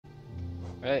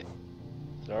Right.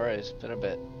 Sorry, it's been a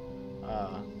bit.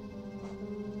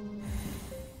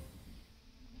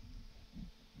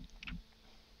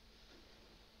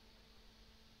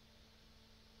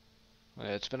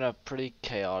 It's been a pretty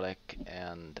chaotic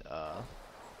and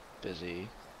busy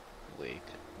week,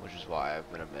 which is why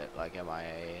I've been a bit like MIA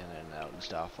and in and out and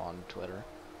stuff on Twitter.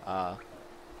 But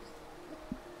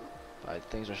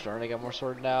things are starting to get more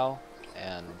sorted now,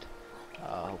 and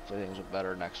hopefully things will be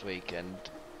better next week and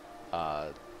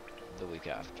the week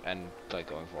after, and like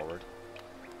going forward.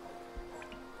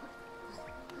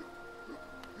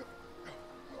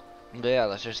 But yeah,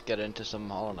 let's just get into some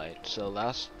Hollow Knight. So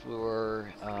last we were,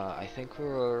 I think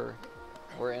we're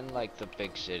in like the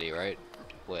big city, right?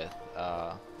 With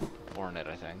Hornet,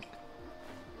 I think.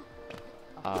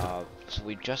 So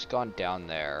we just gone down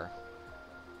there,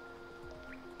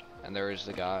 and there is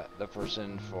the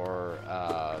person for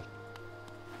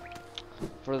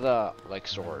the like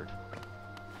sword,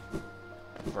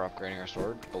 for upgrading our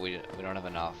sword, but we don't have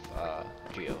enough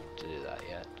geo to do that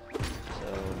yet.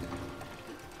 So.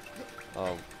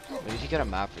 Oh, we need to get a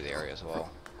map for the area as well.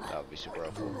 That would be super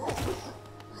helpful.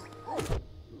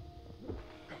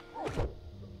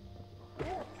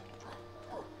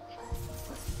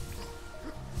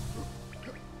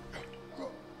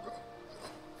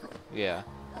 Yeah.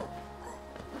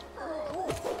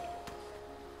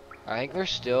 I think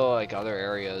there's still like other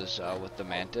areas with the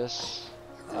Mantis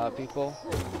people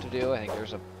to do. I think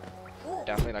there's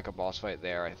definitely like a boss fight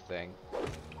there, I think.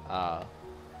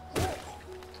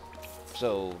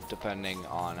 So depending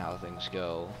on how things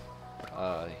go,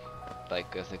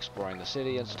 like with exploring the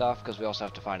city and stuff, because we also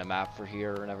have to find a map for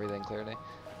here and everything clearly.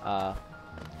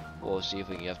 We'll see if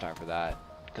we can have time for that,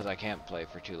 because I can't play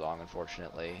for too long,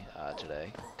 unfortunately,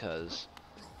 today, because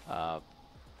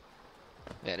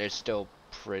it's still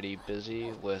pretty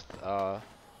busy with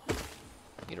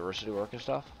university work and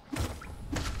stuff.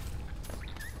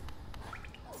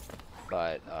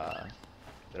 But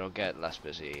it'll get less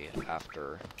busy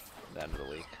after the end of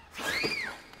the week.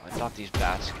 I thought these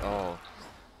bats. Oh,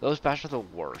 those bats are the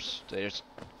worst. They just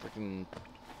freaking.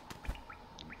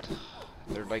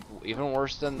 They're like even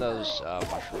worse than those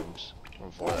mushrooms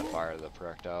before that fire the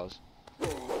projectiles.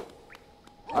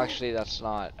 Actually, that's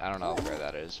not. I don't know how fair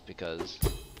that is, because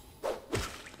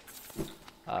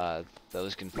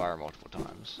those can fire multiple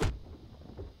times.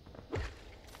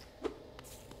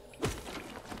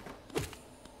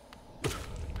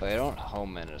 But they don't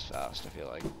home in as fast, I feel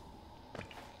like.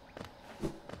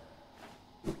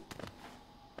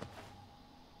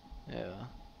 Yeah.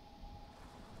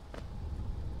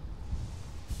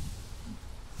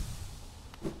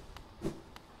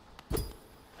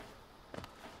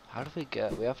 How do we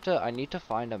get? We have to. I need to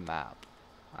find a map,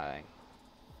 I think.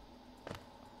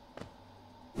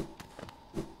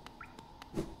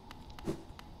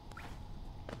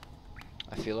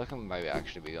 I feel like I might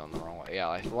actually be going the wrong way. Yeah,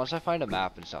 like, once I find a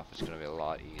map and stuff, it's gonna be a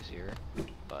lot easier.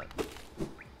 But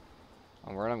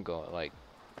where I'm going, like,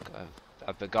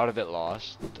 I've got a bit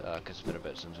lost because it's been a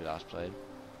bit since we last played.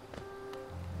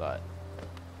 But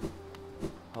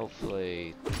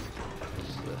hopefully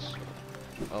it's this way.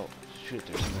 Oh shoot,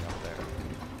 there's something up there.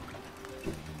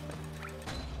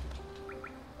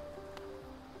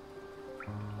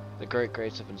 The great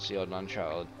gates have been sealed. None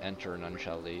shall enter, none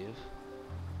shall leave.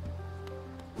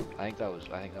 I think that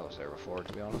was there before,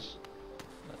 to be honest.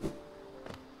 But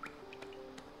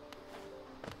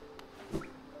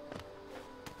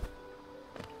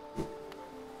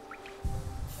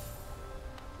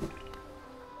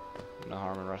no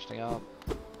harm in resting up.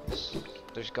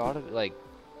 There's gotta be, like,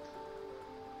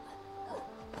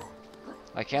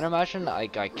 I can't imagine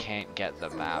like I can't get the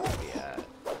map yet.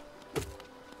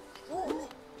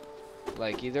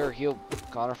 Like either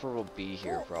Conifer will be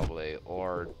here probably,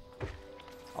 or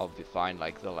I'll find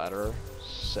like the letter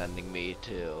sending me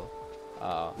to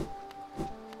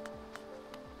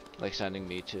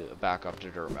back up to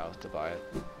Dirtmouth to buy it.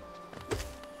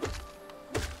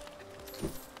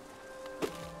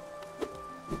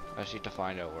 I just need to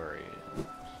find out where he is.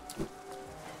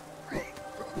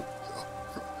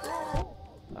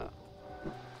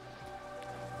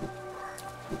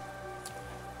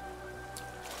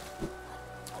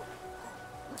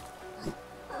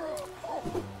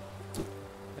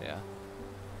 Yeah.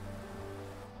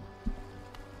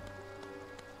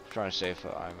 Trying to see if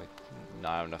I'm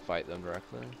not having to fight them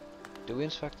directly. Did we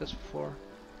inspect this before?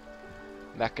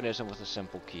 Mechanism with a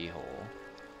simple keyhole.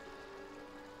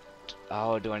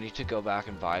 Oh, do I need to go back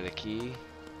and buy the key?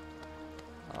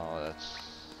 Oh, that's...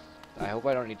 I hope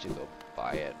I don't need to go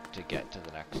buy it to get to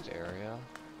the next area.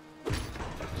 So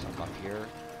I'm up here.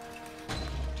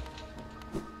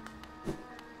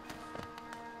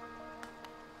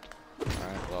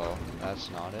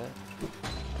 that's not it.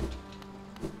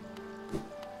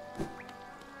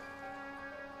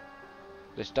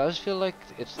 This does feel like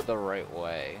it's the right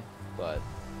way, but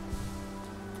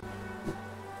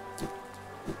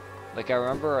like I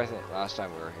remember, I think last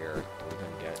time we were here, we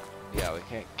couldn't get. Yeah, we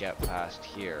can't get past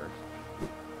here.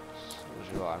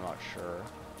 Which is why I'm not sure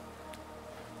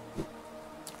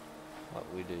what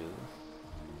we do.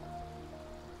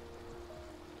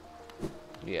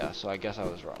 Yeah, so I guess I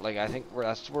was wrong. Like I think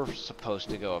that's where we're supposed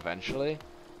to go eventually,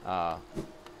 but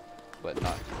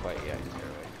not quite yet.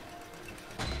 Clearly.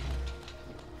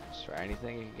 Is there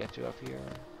anything you can get to up here?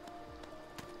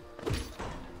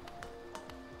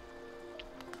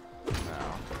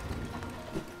 No.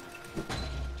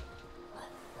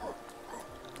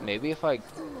 Maybe if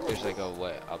there's like a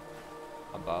way up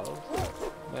above,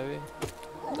 maybe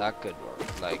that could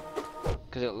work. Like,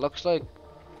 cause it looks like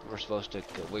we're supposed to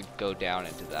go down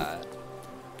into that,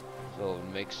 so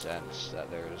it makes sense that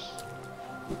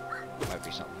might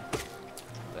be something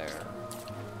there.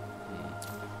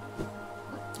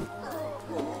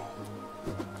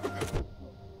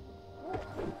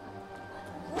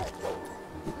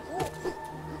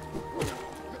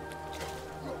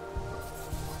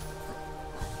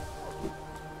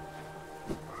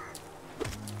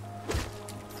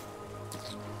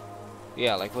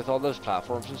 Yeah, like with all those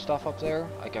platforms and stuff up there,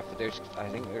 like if I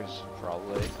think there's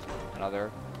probably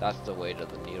another. That's the way to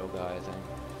the needle guy, I think.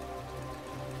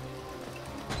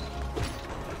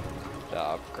 To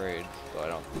upgrade, but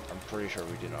I'm pretty sure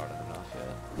we do not have enough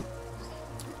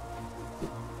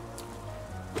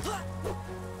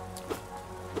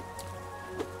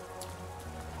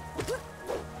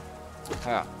yet.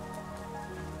 Yeah.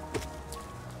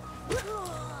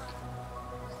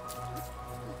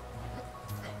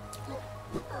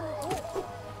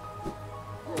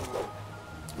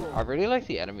 I really like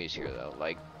the enemies here though,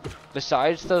 like,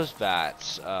 besides those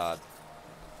bats,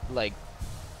 like,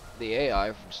 the AI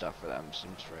and stuff for them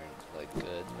seems very, like, good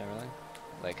and everything.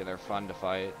 Like, they're fun to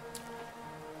fight.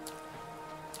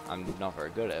 I'm not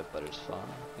very good at it, but it's fun.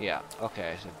 Yeah,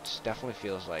 okay, so it definitely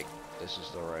feels like this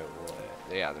is the right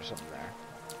way. Yeah, there's something there.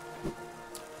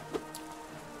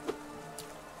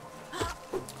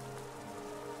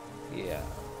 Yeah.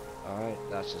 Alright,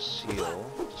 that's a seal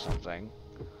to something.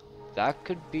 That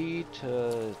could be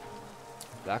to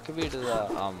the,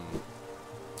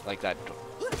 like that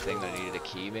thing that needed a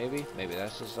key, maybe? Maybe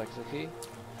that's just like the key?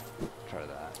 Try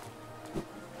that.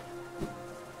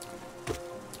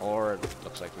 Or it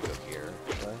looks like we go here,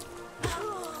 actually.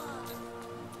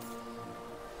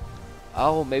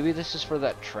 Oh, maybe this is for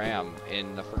that tram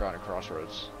in the Forgotten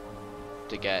Crossroads.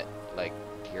 To get, like,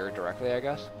 here directly, I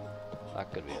guess?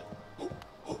 That could be it.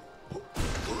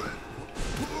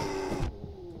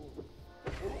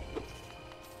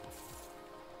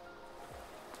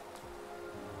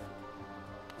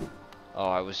 Oh,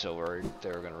 I was so worried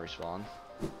they were gonna respawn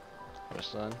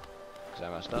just then, because I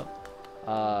messed up.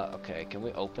 Okay, can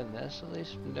we open this at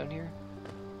least from down here?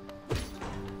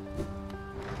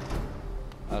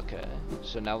 Okay,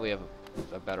 so now we have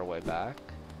a better way back.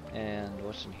 And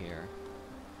what's in here?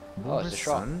 Oh, it's a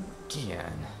shop.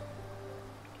 Again.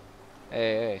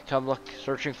 Hey, come look,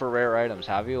 searching for rare items,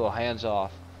 have you? Well, hands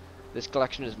off. This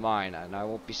collection is mine, and I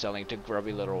won't be selling to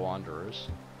grubby little wanderers.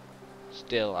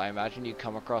 Still, I imagine you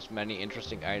come across many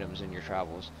interesting items in your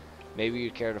travels. Maybe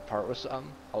you'd care to part with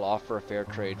some? I'll offer a fair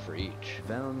trade for each.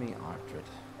 Velmi Artred.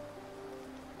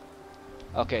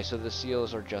 Okay, so the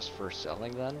seals are just for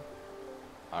selling then?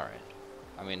 Alright.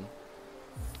 I mean,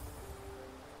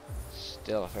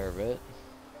 still a fair bit.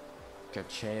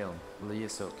 Kachael,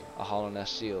 Liasoke. A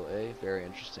Hallownest seal, eh? Very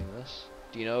interesting this.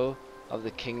 Do you know of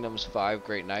the kingdom's 5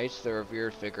 great knights? They're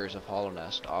revered figures of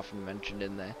Hallownest, often mentioned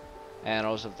in the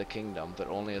annals of the kingdom, but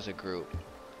only as a group.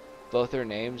 Both their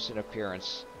names and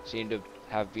appearance seem to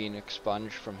have been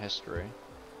expunged from history.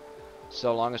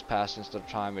 So long has passed since their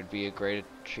time, it'd be a great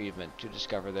achievement to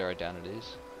discover their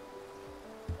identities.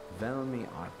 Velmi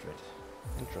Artred.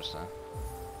 Interesting.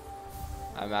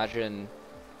 I imagine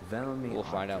Velmi we'll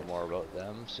find out more about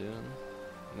them soon.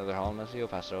 Another Hallownest seal,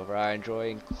 pass it over. I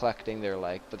enjoy collecting their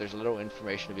like, but there's little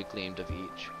information to be gleaned of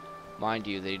each. Mind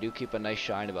you, they do keep a nice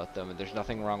shine about them, and there's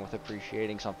nothing wrong with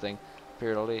appreciating something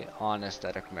purely on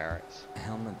aesthetic merits.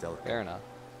 Helmet Delta. Fair enough.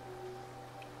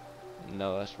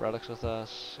 No relics with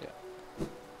us. Yeah.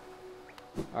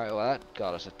 Alright, well that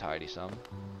got us a tidy sum.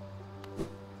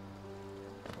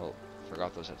 Oh,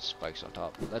 forgot those had spikes on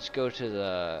top. Let's go to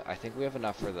the... I think we have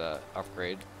enough for the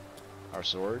upgrade our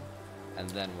sword, and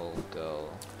then we'll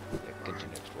go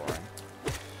continue exploring.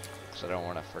 So I don't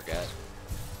want to forget.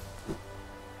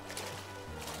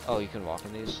 Oh, you can walk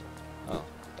in these? Oh,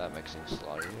 that mixing's a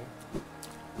lot easier.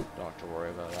 Don't have to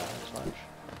worry about that as much.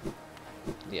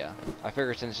 Yeah, I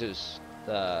figured since it's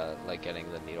like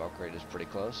getting the needle upgrade is pretty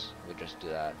close, we just do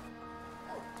that.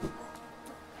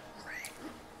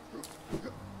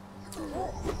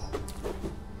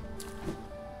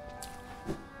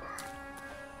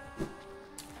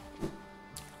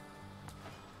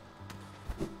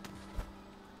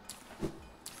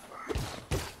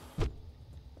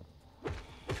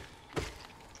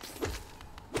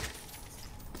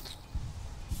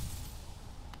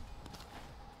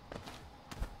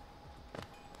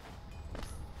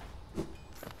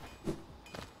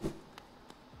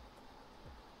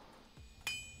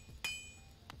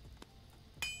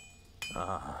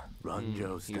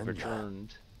 You've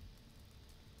returned.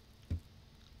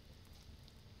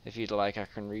 If you'd like, I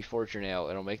can reforge your nail.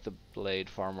 It'll make the blade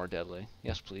far more deadly.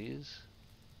 Yes, please.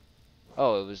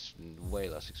 Oh, it was way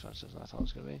less expensive than I thought it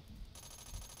was gonna be.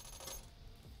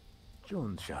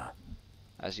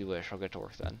 As you wish. I'll get to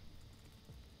work then.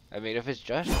 I mean, if it's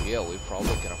just Gil, we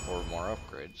probably can afford more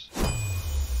upgrades.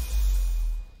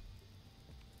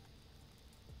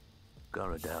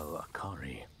 Garadel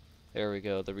Akari. There we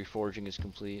go. The reforging is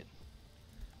complete.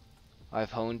 I've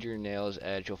honed your nail's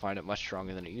edge. You'll find it much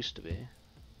stronger than it used to be.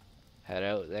 Head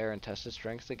out there and test its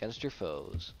strength against your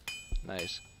foes.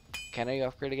 Nice. Can I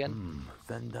upgrade again?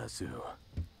 Vendasu.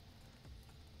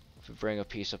 If we bring a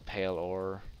piece of pale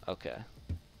ore. Okay.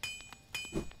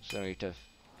 So we need to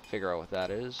figure out what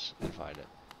that is and find it.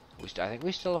 I think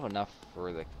we still have enough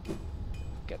for the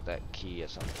get that key or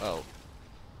something. Oh.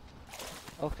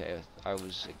 Okay. I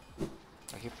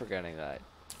keep forgetting that.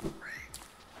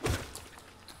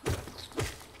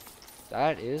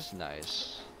 That is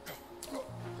nice.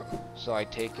 So I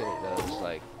take it does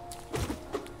like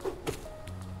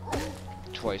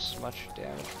twice as much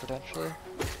damage potentially,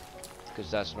 because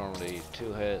that's normally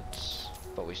 2 hits,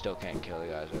 but we still can't kill the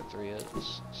guys at 3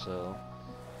 hits. So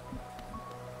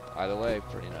either way,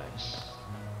 pretty nice.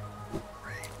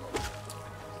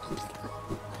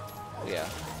 Yeah,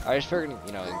 I just figured,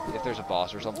 you know, if there's a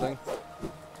boss or something,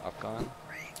 Upcon,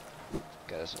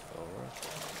 get us over.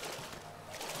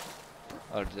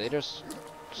 Oh, do they just...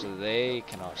 So they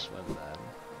cannot swim then,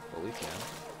 but we can.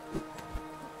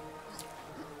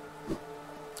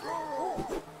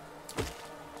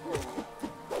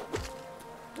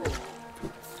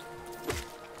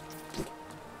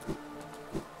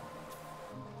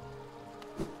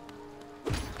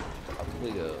 Up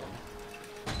we go.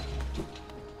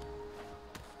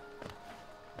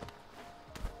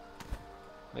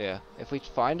 Yeah, if we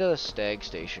find a stag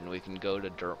station, we can go to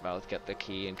Dirtmouth, get the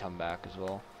key, and come back as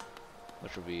well,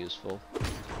 which would be useful.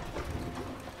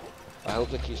 I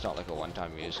hope the key's not like a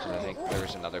one-time use, because I think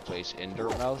there's another place in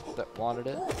Dirtmouth that wanted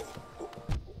it.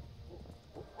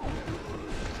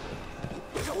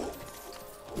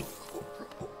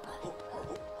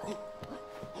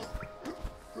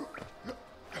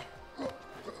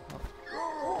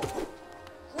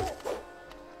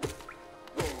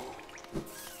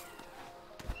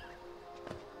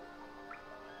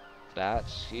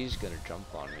 He's gonna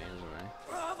jump on me, isn't he?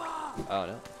 Oh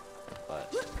no,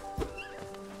 but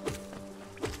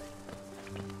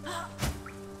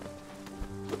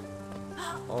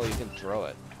oh, you can throw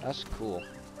it. That's cool.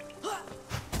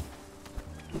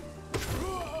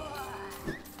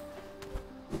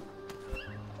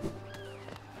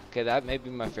 Okay, that may be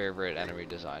my favorite enemy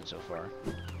design so far.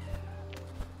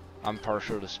 I'm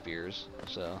partial to spears,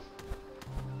 so.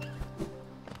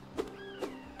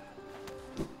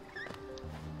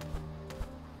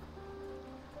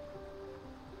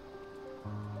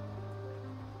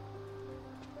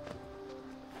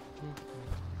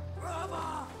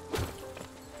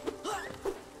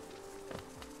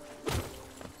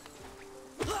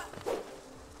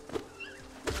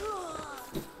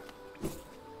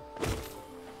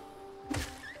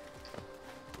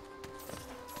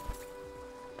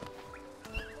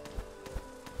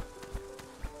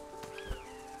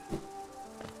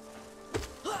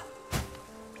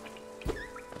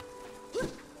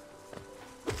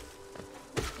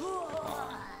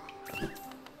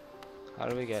 How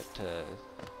do we get to...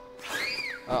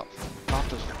 Oh, not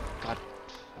this... God...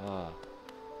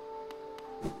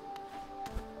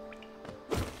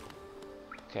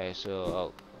 Okay, so...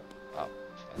 Oh, up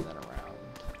and then around.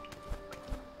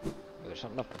 There's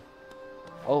something up...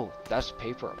 Oh, that's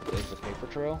paper. There's the paper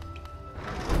trail.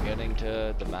 We're getting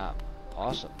to the map.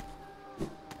 Awesome.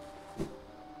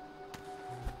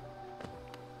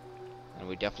 And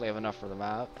we definitely have enough for the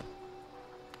map.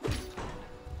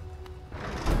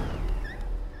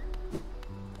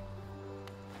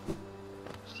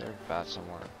 Is there a bat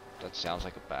somewhere? That sounds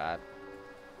like a bat.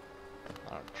 I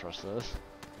don't trust this.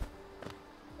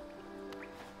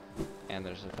 And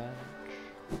there's a bench.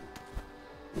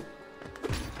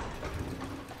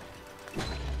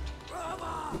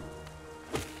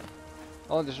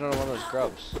 Oh, there's another one of those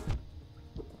grubs.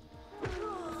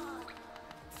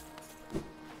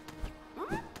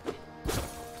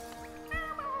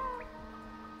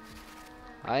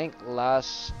 I think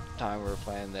last time we were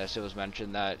playing this, it was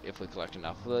mentioned that if we collect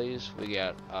enough of these, we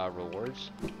get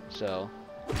rewards. So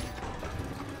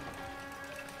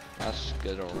that's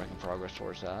good that we're making progress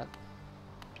towards that.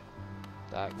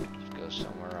 That goes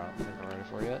somewhere I don't think I'm ready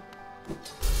for yet.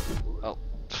 Oh.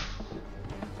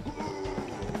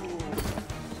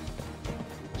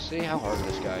 See how hard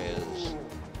this guy is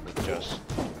with just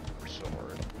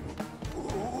sword.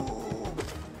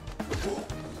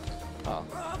 Oh.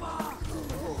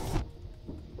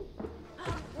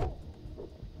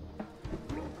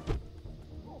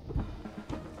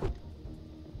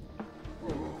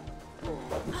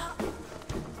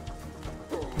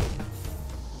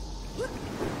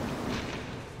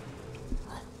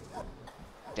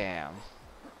 Damn.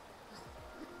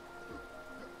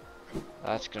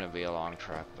 That's gonna be a long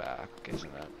trek back, isn't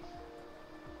it?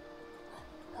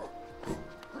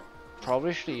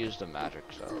 Probably should have used the magic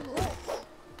though.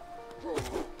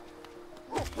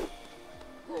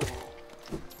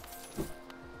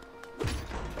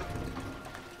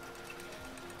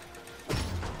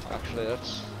 Actually,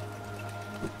 that's...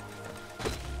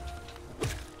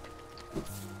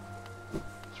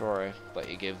 Sorry, but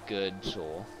you give good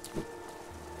soul.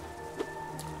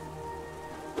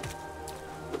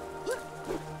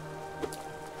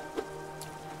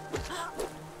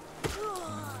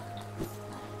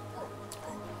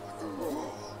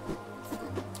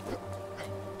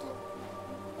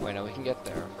 Wait, no, we can get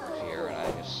there here, and I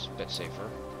think it's a bit safer.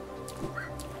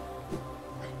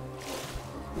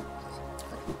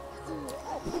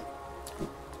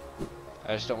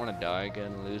 I just don't want to die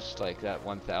again and lose like that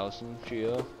 1,000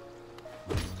 geo.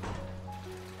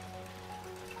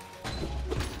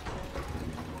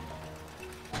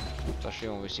 Especially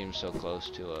when we seem so close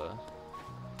to a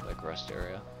like rest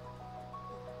area.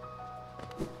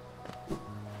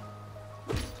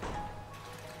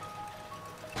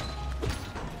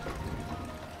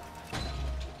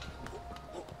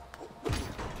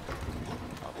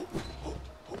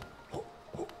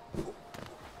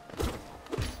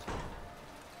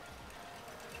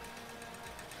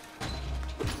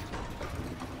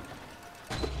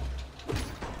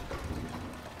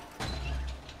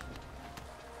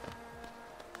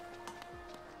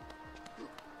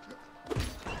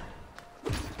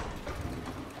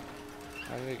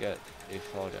 How do we get a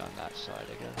fall down that side,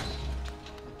 I guess?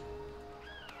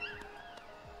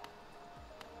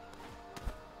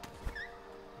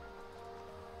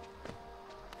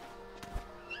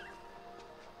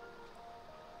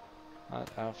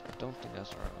 I don't think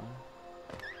that's the right one.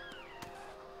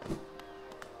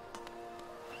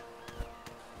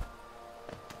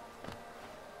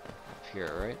 Up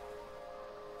here, right?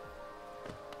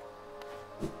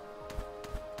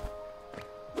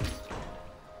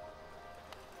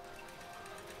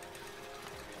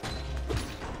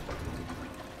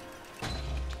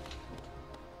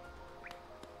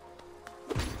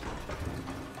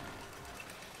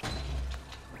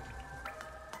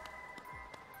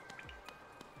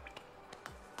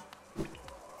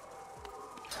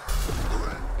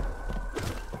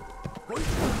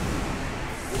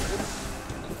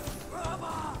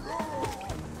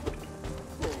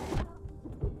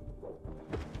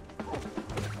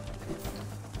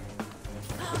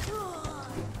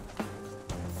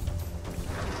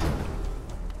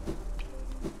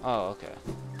 Oh, okay.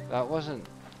 That wasn't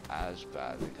as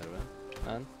bad as it could have been,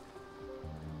 then.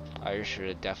 I should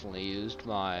have definitely used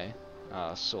my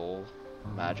soul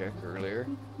magic earlier.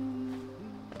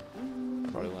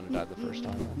 Probably wouldn't have died the first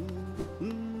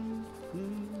time.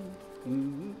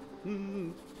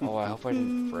 Oh, I hope I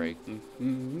didn't break.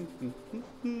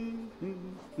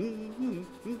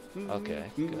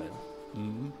 Okay, good.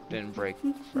 Didn't break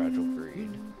Fragile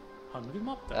Greed.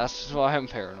 That's why I'm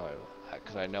paranoid,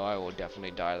 because I know I will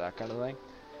definitely die that kind of thing.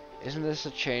 Isn't this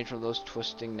a change from those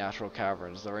twisting natural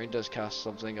caverns? The rain does cast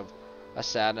something of a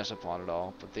sadness upon it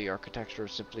all, but the architecture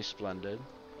is simply splendid.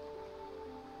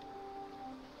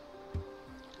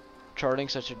 Charting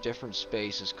such a different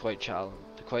space is quite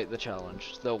the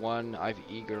challenge, though one I've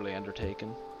eagerly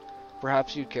undertaken.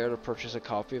 Perhaps you'd care to purchase a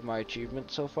copy of my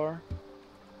achievement so far?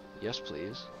 Yes,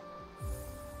 please.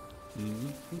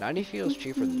 90 feels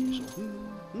cheaper than usual,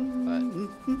 but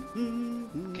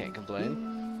can't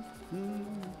complain.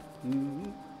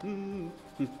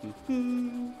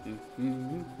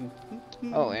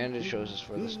 Oh, and it shows us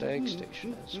where the stag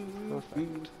station is.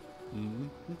 Perfect.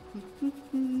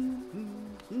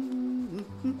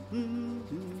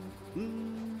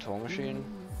 Toll machine?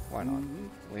 Why not?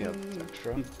 We have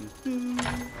extra.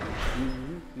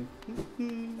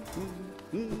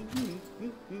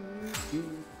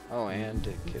 Oh, and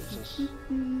it gives us...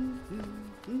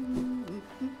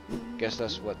 Guess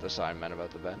that's what the sign meant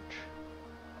about the bench.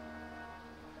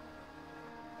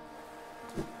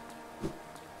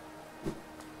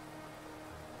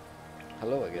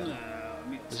 Hello again.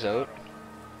 Zote.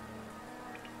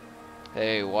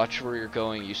 Hey, watch where you're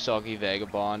going, you soggy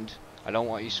vagabond. I don't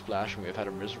want you splashing me. I've had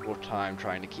a miserable time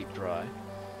trying to keep dry.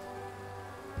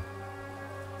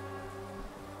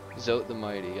 Zote the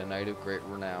Mighty, a knight of great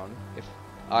renown. If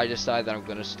I decide that I'm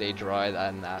gonna stay dry,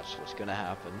 then that's what's gonna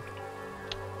happen.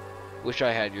 Wish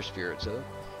I had your spirit, Zote.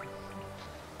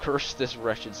 Curse this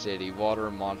wretched city. Water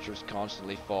and monsters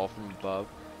constantly fall from above.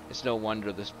 It's no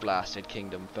wonder this blasted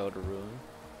kingdom fell to ruin.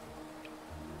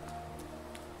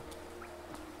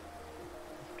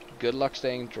 Good luck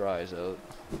staying dry, Zote.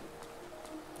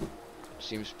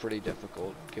 Seems pretty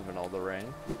difficult, given all the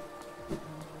rain.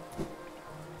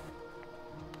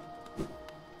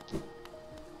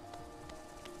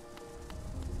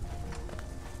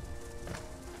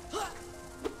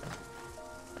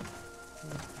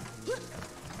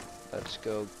 Let's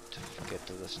go to get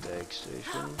to the stag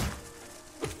station.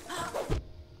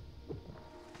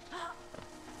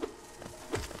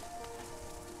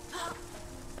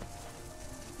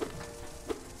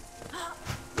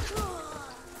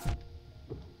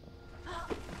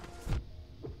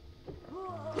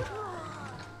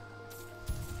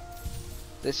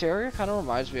 This area kind of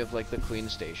reminds me of like the Queen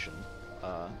Station,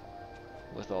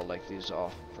 with all like these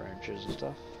off branches and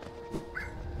stuff.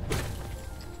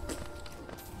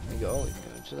 We can go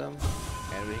into them,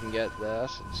 and we can get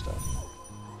this and stuff.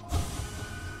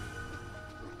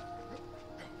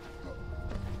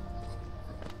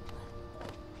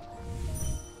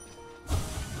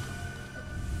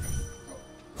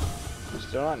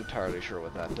 Still not entirely sure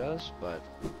what that does, but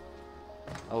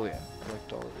oh yeah,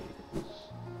 collect all of these.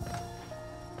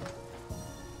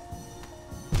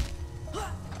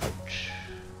 Ouch.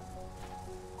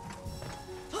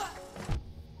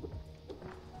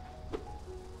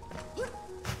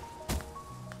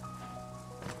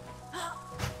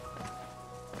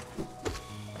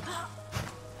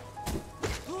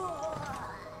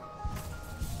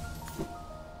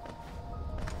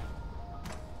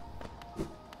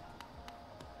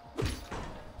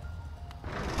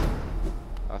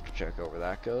 I'll have to check out where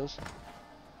that goes.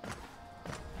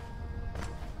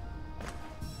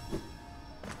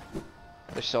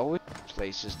 There's always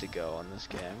places to go in this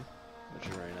game, which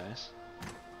is very nice.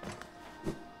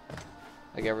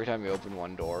 Like every time you open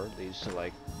one door, it leads to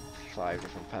like 5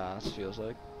 different paths, feels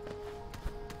like.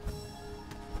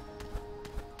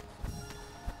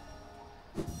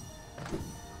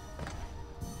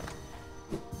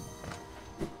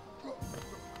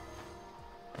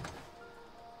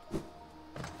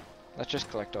 Let's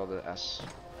just collect all the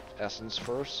essence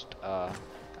first,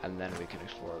 and then we can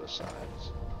explore the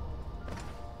sides.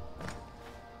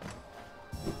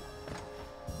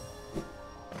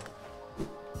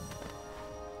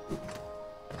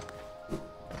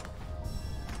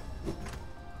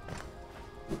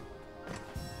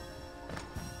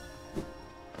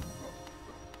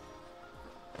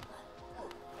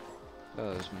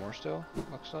 Oh, there's more still,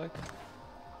 looks like.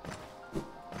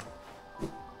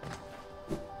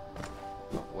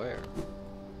 But where?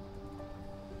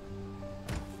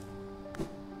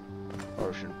 Or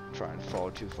we shouldn't try and fall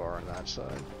too far on that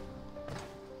side.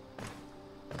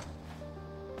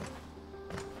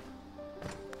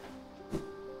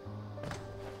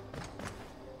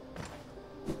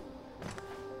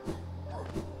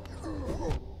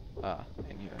 Ah,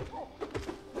 in here.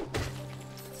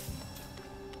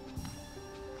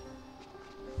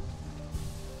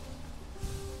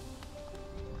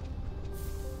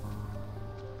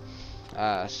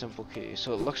 Ah, simple key.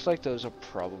 So it looks like those are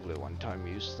probably one-time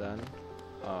use then.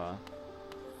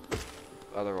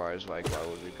 Otherwise, like, why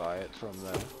would we buy it from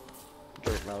the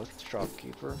Dirtmouth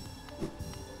shopkeeper?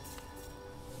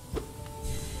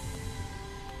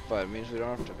 But it means we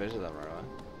don't have to visit them, really.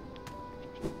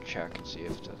 Just check and see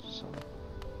if there's some.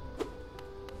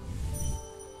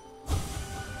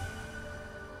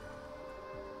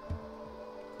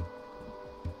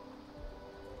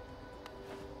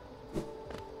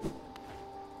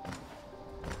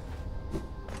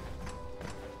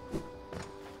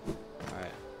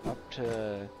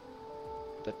 To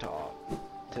the top,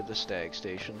 to the stag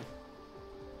station.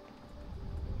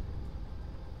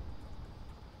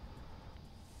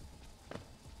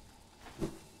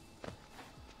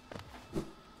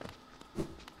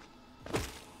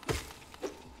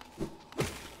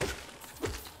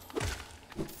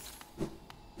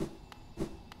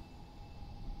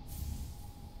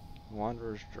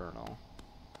 Wanderer's Journal.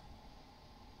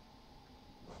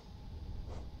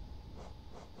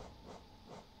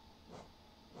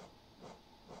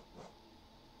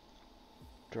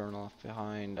 Journal left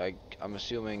behind. I'm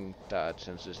assuming that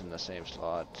since it's in the same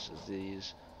slot as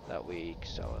these, that we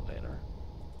sell it later.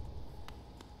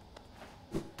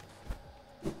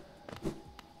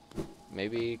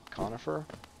 Maybe Conifer?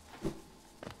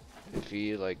 If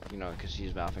he, like, you know, because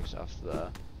he's mapping stuff,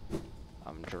 the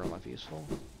journal might be useful.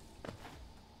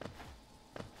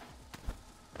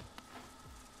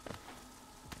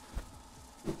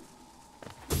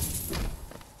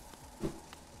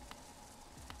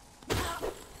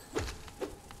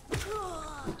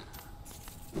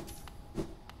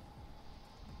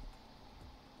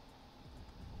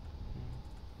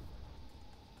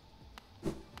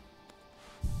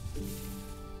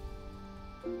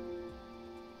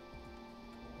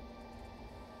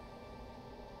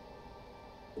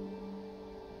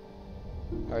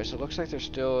 Alright, so it looks like there's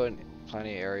still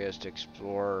plenty of areas to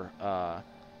explore. I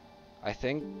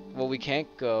think, well, we can't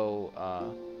go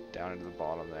down into the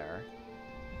bottom there.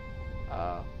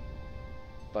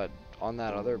 But on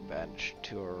that other bench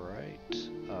to our right,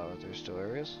 there's still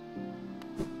areas.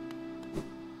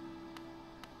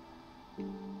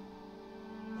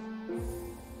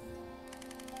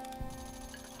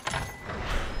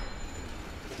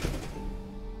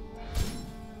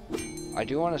 I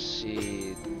do want to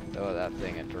see that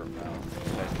thing at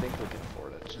Mouth. I think we can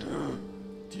afford it.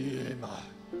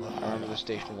 I remember the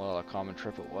station well, a common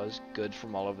trip it was. Goods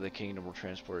from all over the kingdom were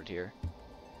transported here.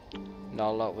 Not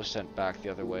a lot was sent back the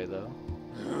other way though.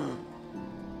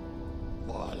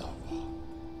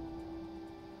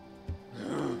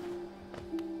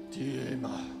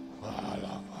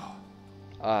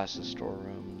 Ah, it's the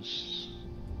storerooms.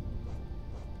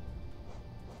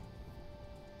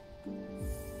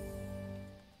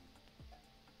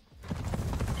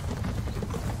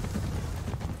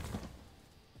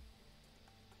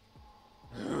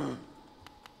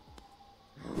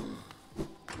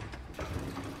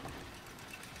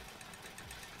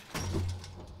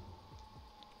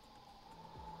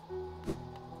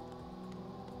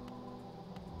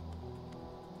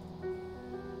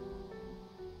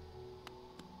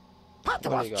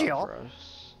 What do you got for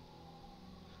us?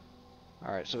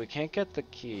 Alright, so we can't get the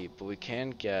key, but we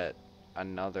can get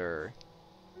another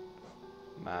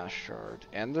mass shard.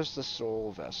 And there's the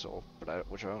soul vessel, but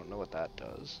which I don't know what that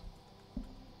does.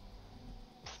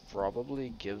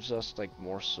 Probably gives us like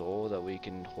more soul that we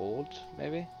can hold,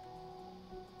 maybe?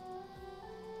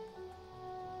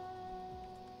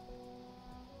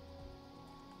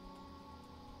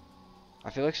 I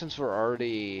feel like since we're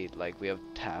already, like, we have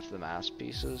half the mass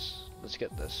pieces, let's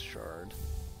get this shard.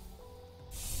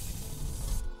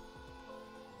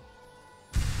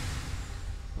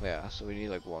 Yeah, so we need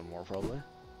like one more probably.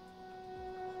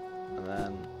 And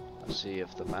then, let's see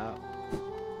if the map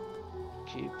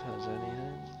keep has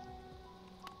anything.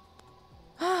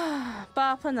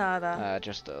 Bartender.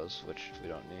 Just those, which we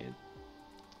don't need.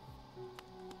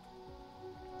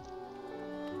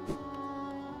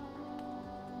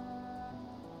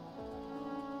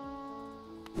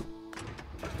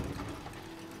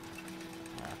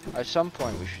 At some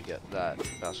point we should get that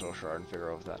vessel shard and figure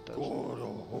out what that does.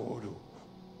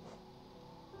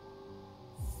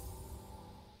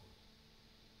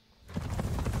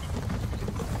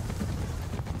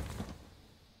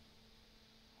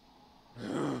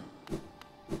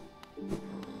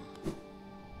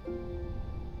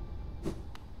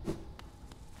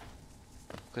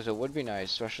 Because it would be nice,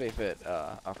 especially if it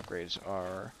upgrades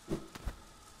our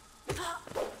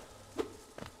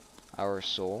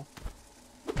soul.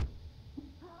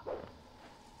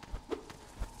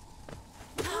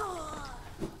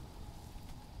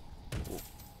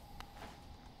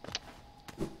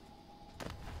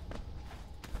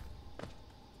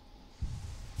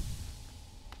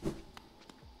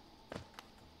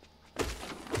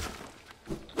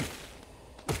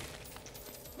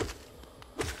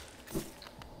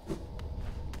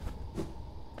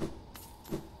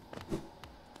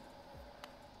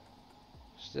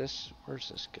 Where's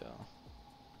this go?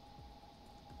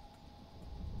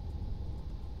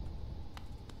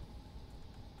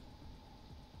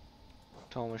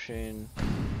 Toll machine.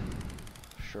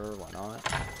 Sure, why not?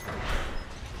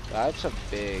 That's a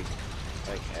big,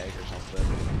 like, egg or something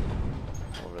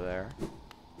over there.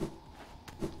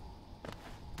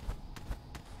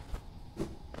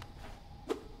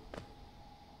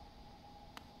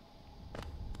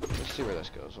 Let's see where this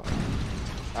goes on.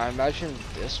 I imagine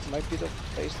this might be the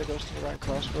place that goes to the right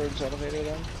crossroads elevator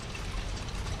then?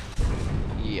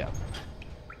 Yep.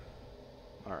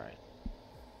 Alright.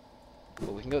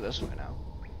 But we can go this way now,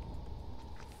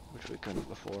 which we couldn't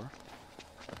before.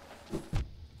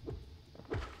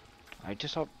 I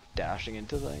just stop dashing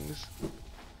into things.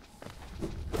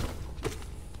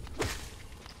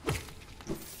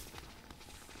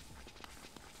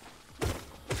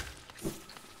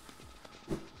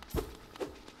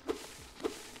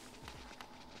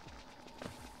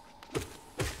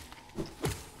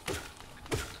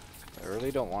 I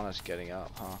really don't want us getting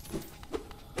up, huh?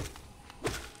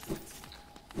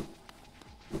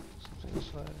 Something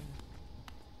this way?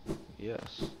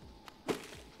 Yes.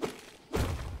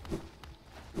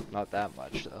 Not that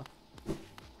much, though.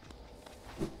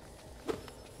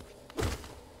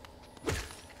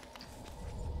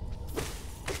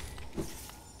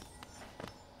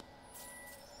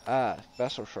 Ah,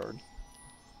 vessel shard.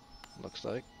 Looks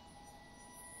like.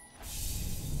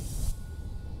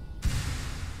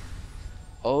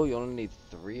 Oh, you only need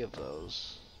 3 of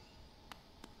those.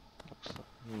 Looks like.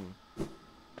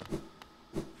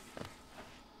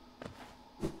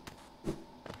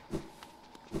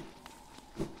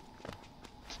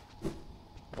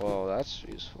 Whoa, that's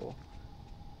useful.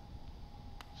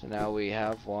 So now we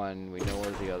have one. We know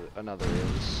where the another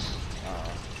is.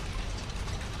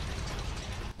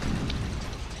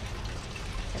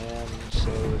 And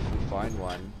so if we find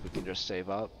one, we can just save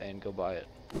up and go buy it.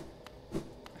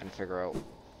 And figure out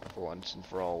for once and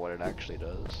for all what it actually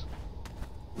does.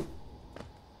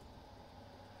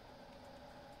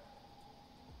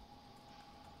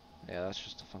 Yeah, that's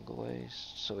just a fungal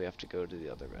waste. So we have to go to the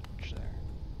other bench there.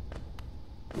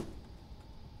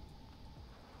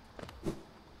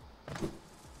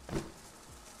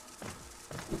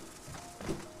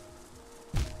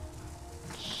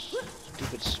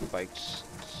 Stupid spiked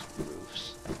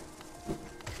roofs.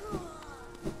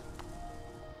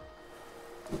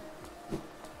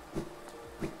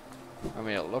 I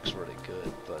mean, it looks really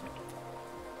good, but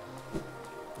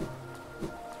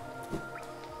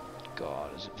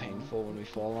God, is it painful when we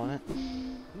fall on it?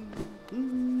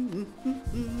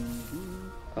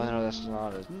 Oh no, that's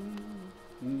not a...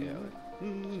 Yeah, we're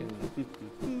in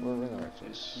the right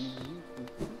place.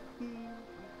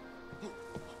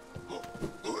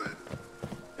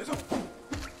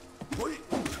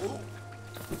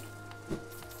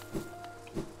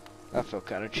 That felt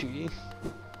kind of cheaty.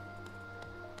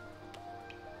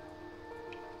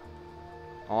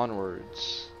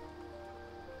 Onwards.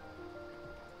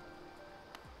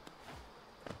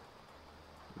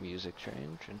 Music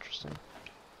change, interesting.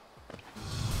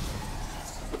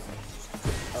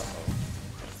 Uh-oh.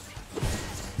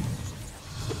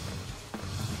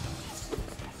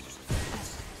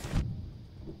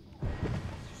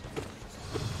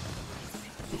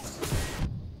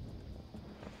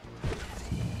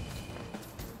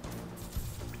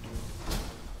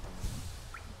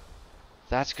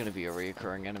 That's gonna be a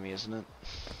recurring enemy, isn't it?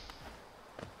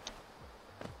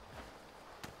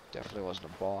 Definitely wasn't a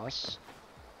boss.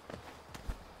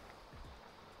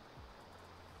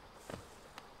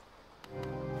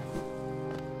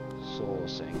 Soul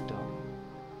Sanctum.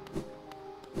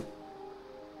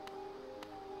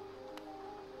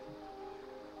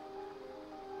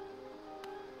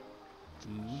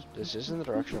 This is in the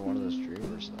direction of one of the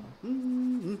streamers, though.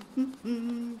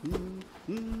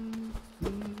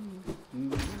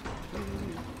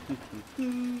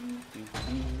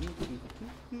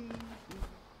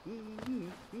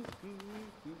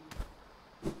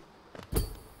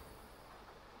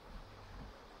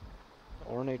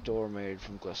 Ornate door made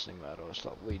from glistening metal.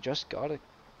 So we just got a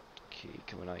key.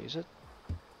 Can we not use it?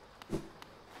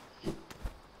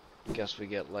 Guess we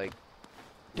get like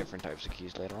different types of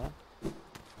keys later on.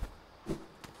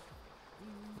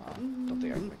 Don't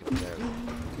think I can make it up there.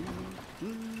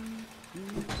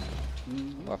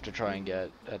 We'll have to try and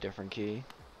get a different key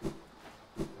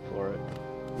for it.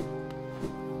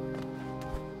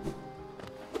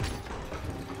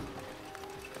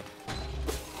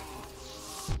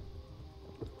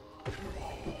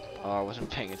 Oh, I wasn't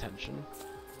paying attention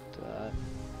to that.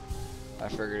 I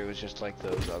figured it was just like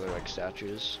those other like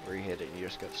statues where you hit it and you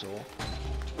just get soul.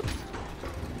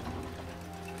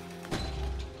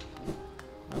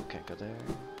 Okay, go there.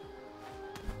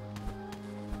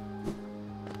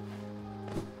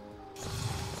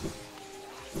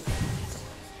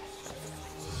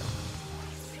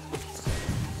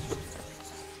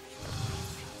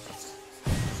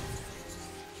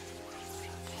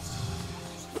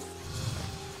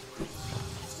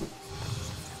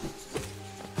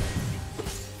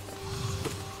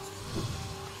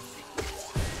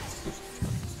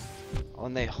 Oh,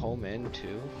 and they home in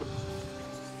too?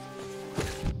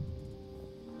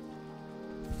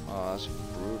 Oh, that's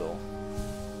brutal.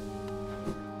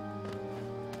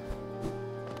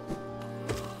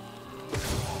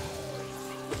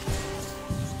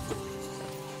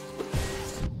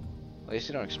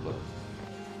 least they don't explode.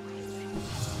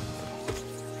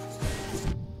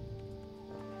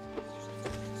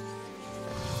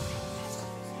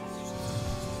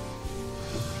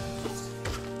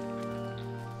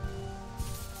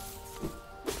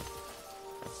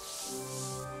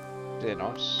 Did it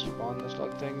not spawn those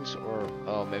like things, or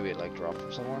oh, maybe it like dropped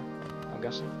from somewhere? I'm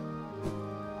guessing.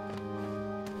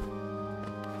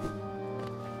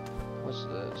 What's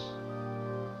this?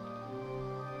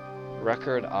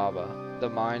 Record Abba. The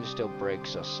mind still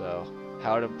breaks us so.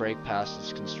 How to break past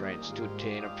its constraints to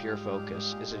attain a pure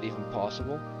focus. Is it even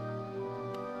possible?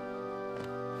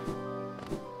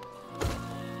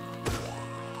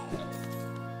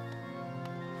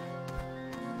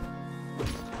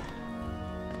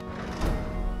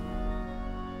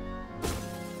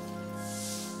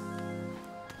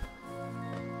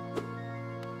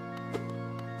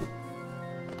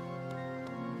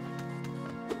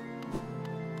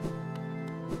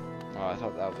 Oh, I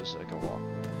thought that was like a walk.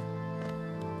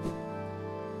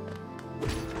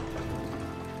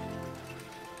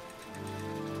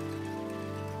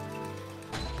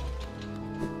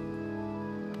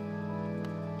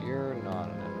 You're not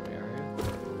an enemy, are you?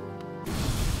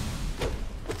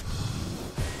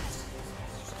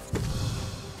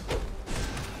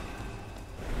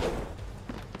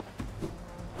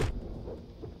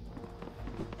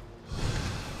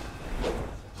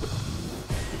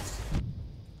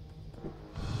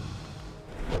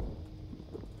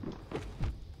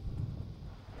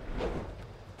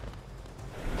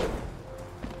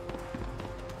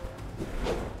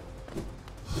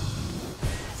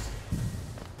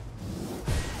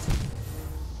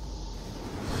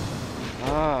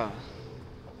 Ah.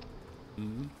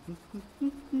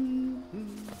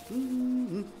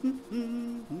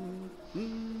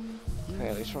 Okay,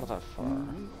 at least we're not that far.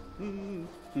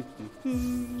 So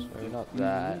maybe not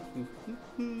that.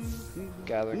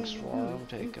 Gathering Swarm,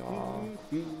 take off.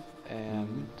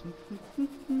 And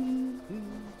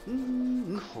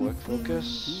quick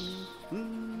focus.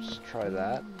 Let's try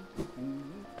that.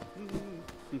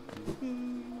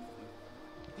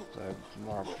 So I have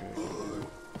more opportunity.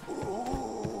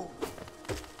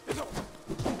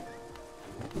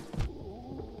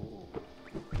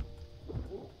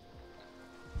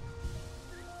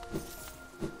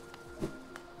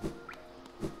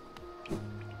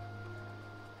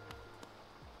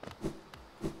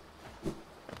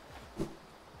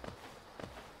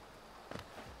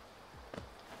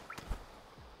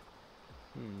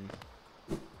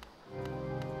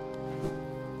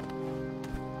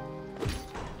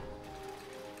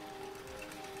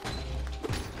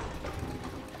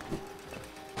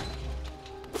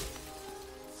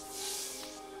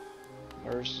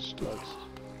 Where's the studs?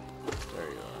 There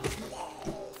you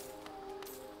are.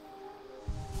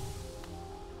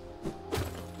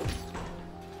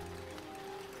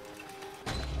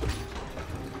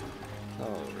 Oh,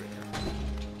 over here.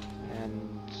 And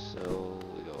so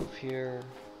we go up here.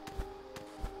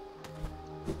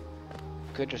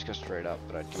 Could just go straight up,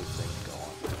 but I do think go on.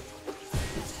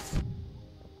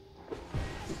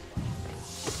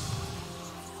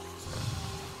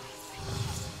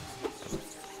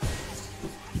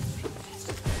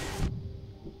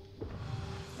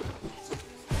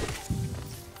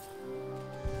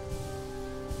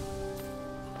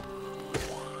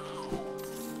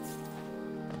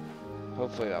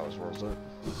 Hopefully that was worth it.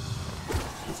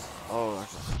 Oh, I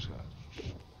thought that was good.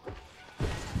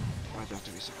 Why'd that have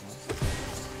to be so cool?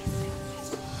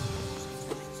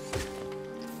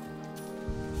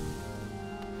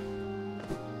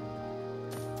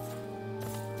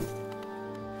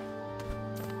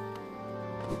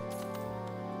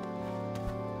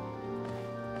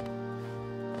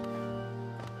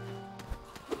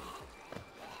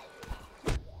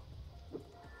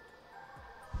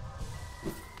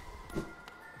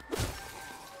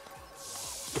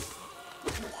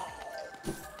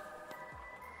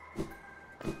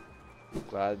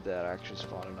 Glad that actually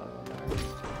spawned another one there.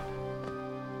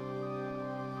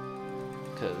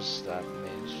 Because that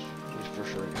means we for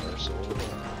sure get our sword.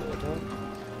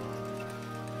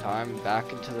 Time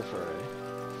back into the fray.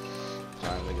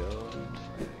 Time to go and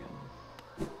fight again.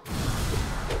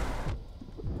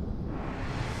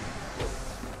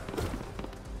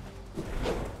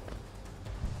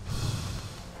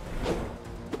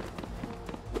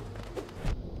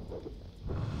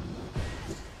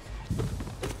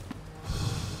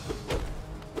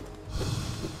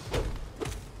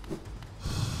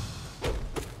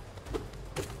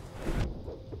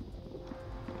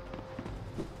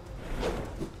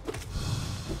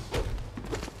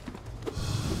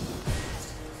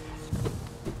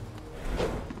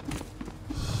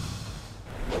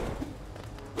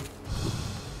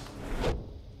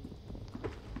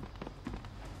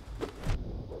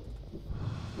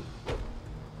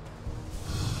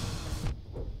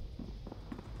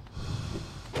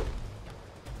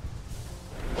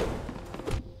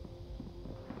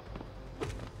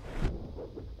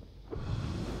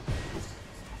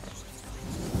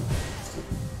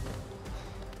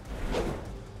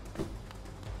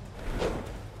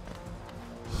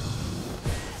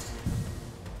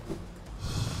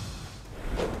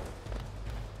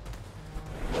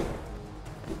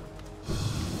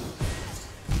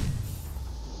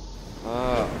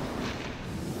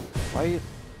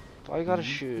 Why you gotta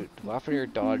shoot? What happened to your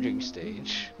dodging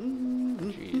stage?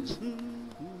 Jeez.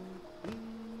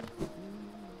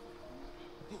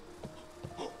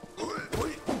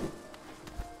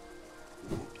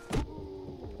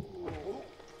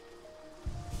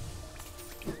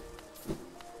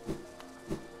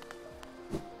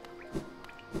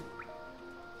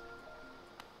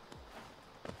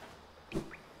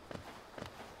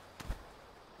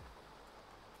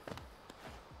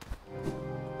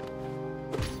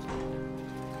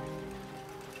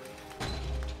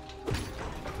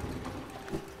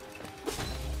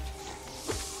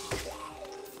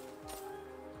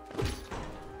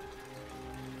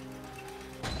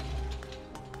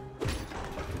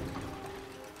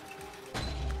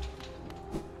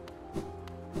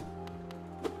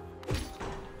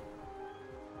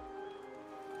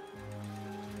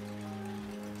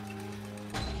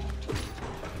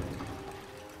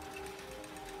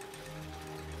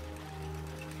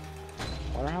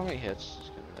 I wonder how many hits it's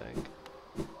gonna take.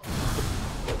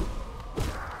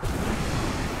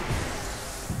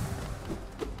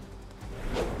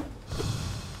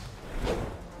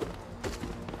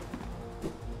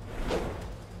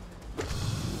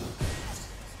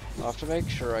 I'll have to make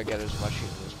sure I get as much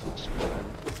healing as possible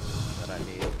that I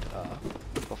need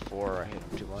before I hit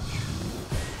him too much.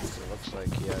 Because it looks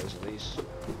like he has at least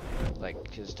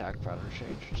like his attack pattern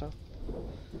changed or so.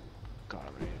 God,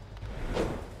 I'm an idiot.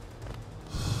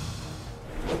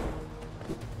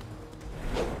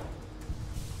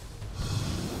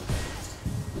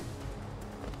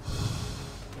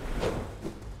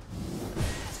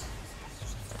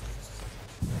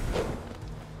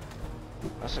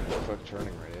 That's a quick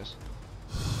turning radius.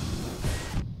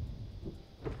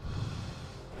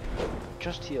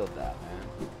 Just healed that, man.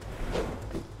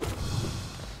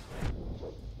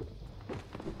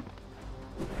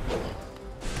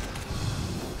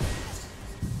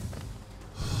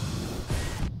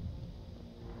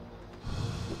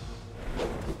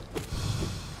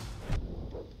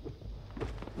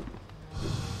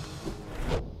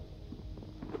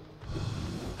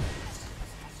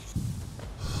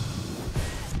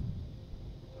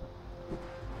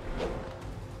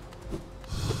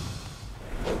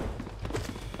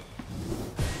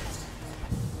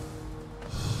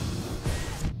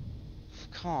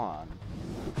 Come on.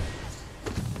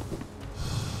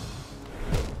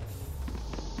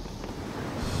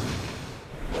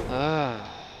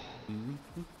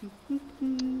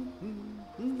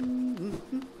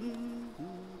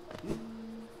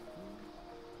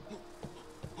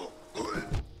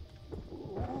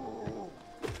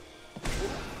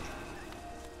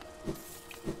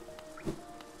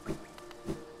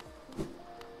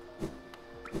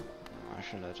 I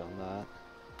shouldn't have done that.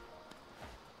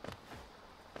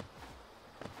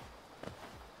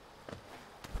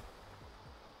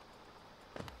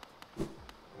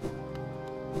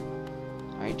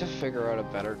 I need to figure out a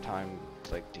better time,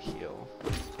 like, to heal.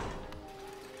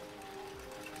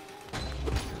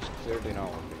 It's clearly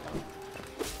not working out.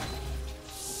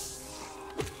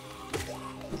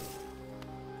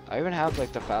 I even have,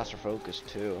 like, the faster focus,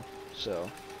 too, so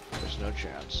there's no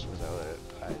chance without it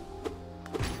I'd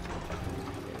be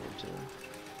able to.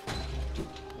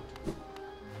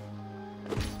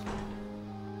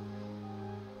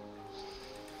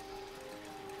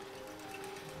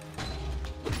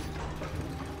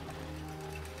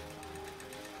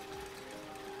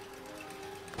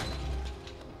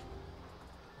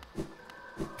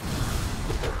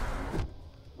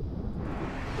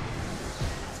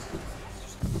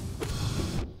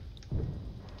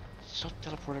 Stop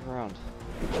teleporting around.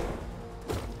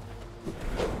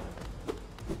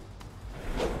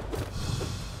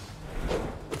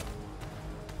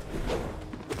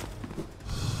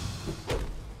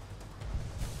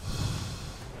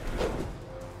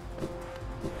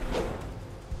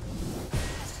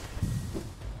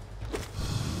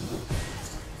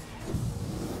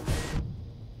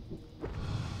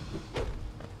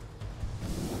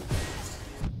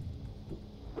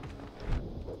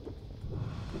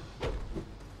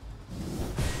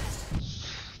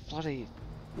 Bloody.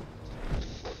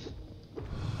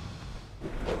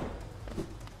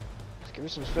 Just give me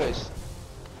some space.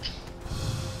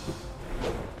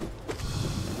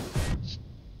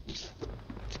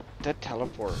 That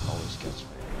teleport always gets me.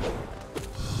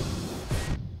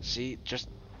 See, just.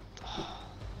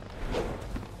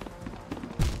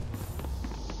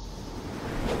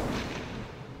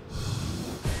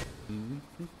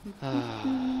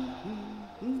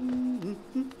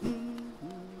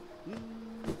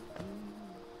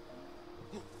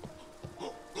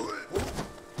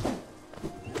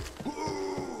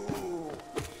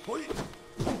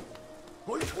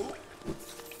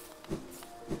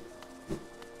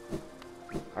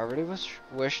 I really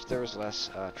wish there was less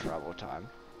travel time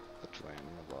between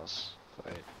the boss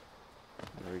fight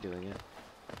and redoing it.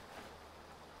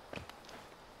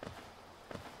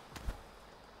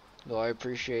 Though I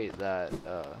appreciate that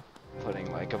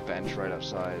putting like a bench right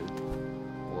outside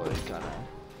would kind of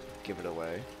give it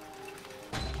away.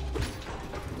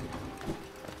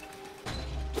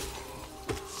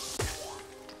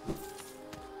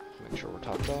 Make sure we're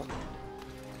topped up.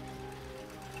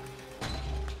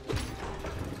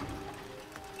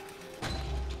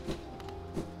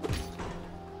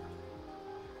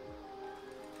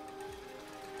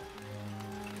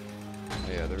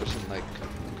 Yeah, there isn't like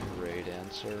a great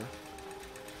answer,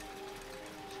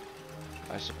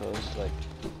 I suppose, like.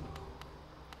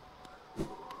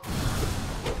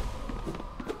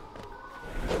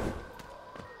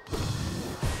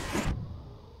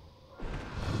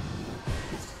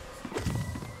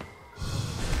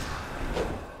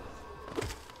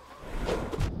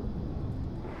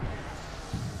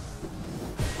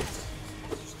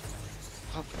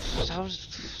 Oh, sounds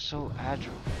so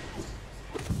agile.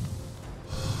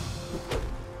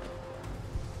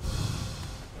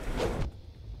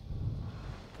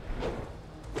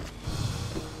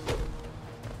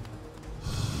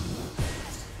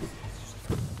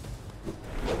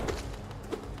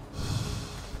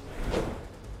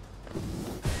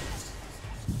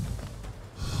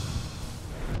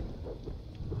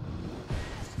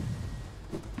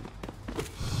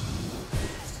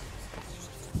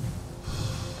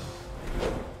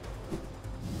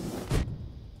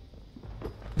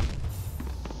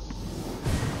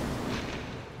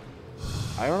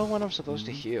 I don't know when I'm supposed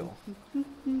to heal.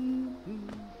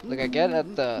 Like I get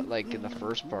at the like in the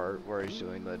first part where he's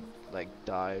doing the like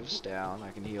dives down,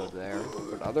 I can heal there,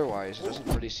 but otherwise it doesn't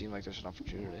really seem like there's an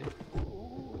opportunity.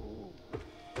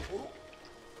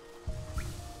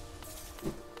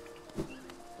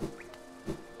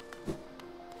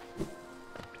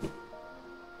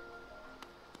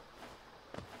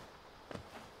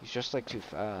 He's just like too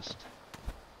fast.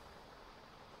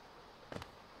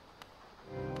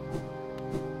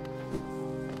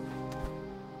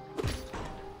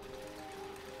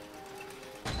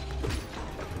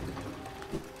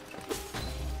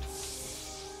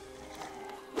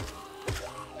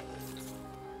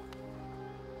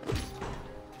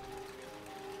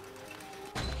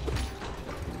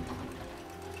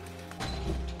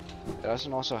 It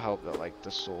doesn't also help that like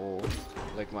the soul,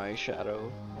 like my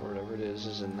shadow or whatever it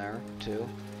is in there too.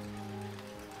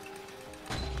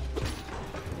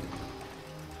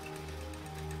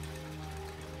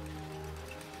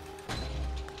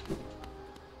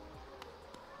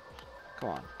 Come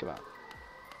on, come on.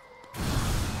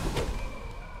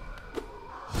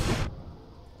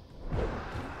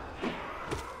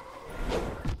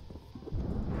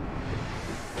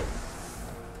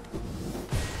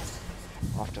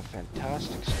 Off to a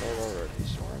fantastic start already,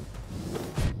 Soren.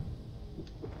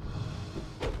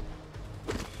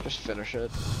 Just finish it.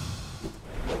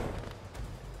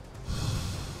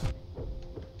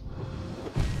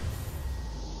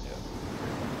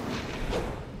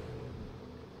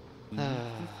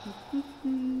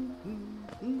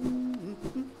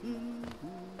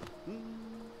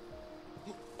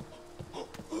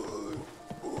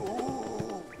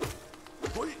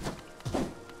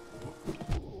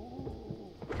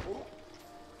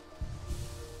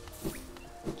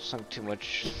 Sunk too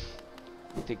much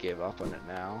to give up on it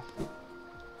now.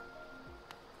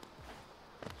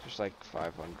 There's like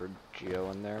 500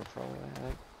 geo in there probably, I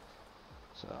think.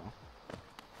 So.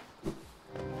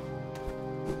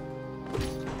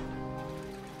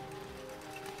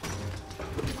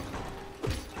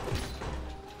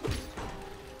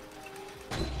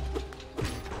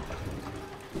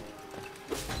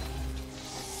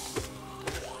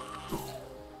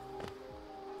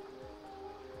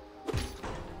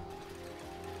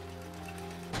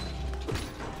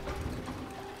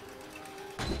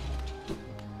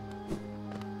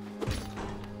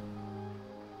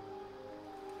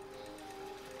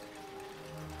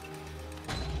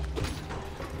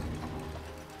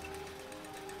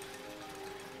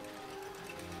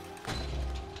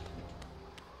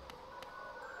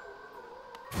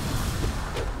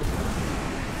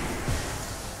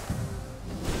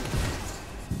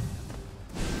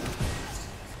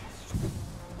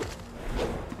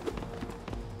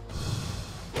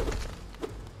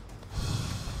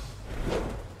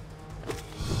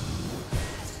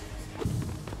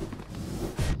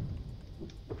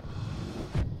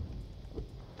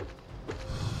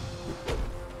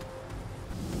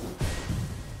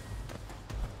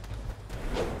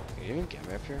 Can you even get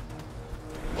me up here?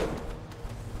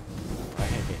 I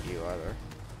can't get you either.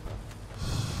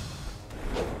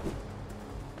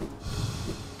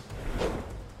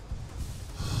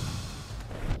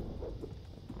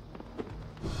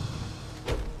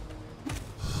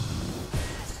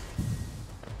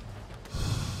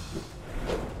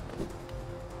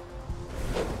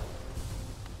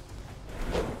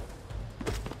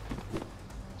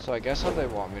 So I guess how they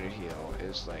want me to heal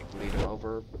is like lead him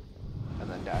over and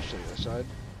then dash to the other side.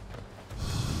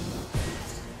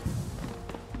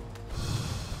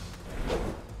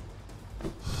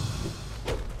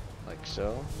 Like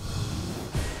so.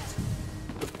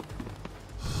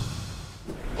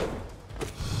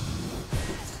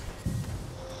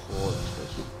 Oh, that's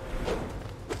close.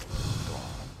 Go on.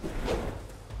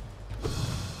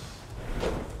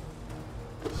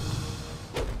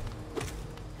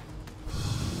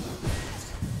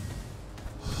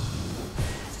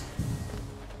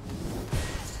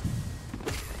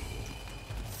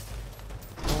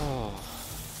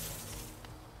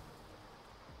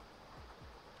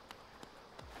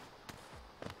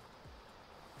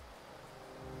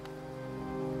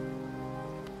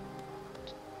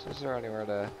 Is there anywhere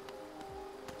to...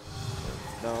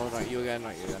 No, not you again,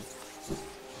 not you again.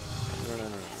 No, no, no,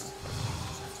 no.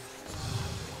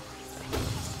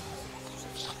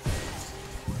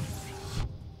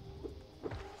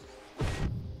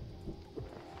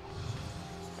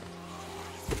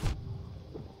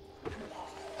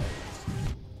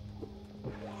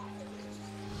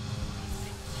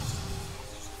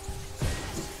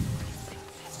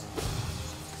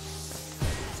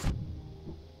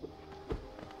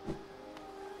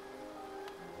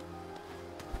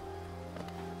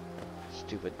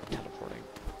 Stupid teleporting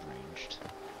ranged.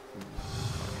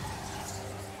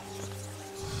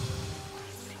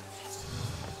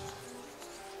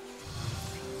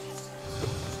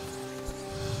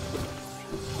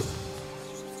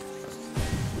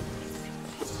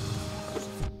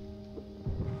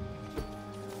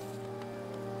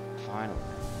 Finally.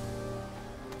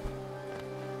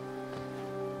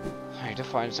 I need to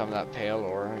find some of that pale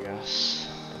ore, I guess.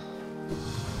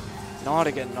 Not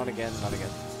again, not again, not again.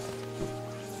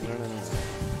 No, no, no,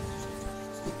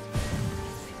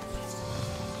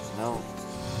 no. No.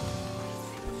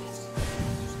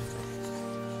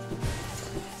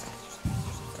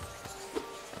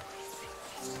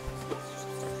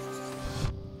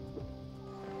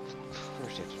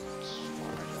 First it's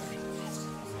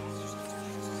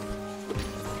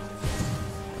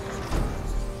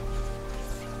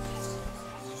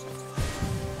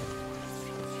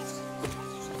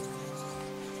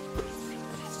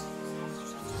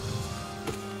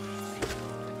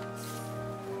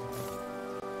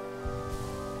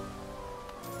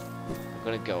I'm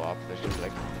gonna go up, there's just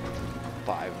like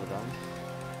 5 of them.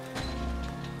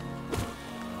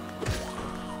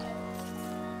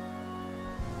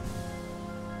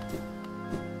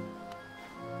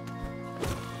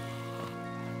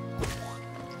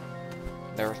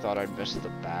 Never thought I'd miss the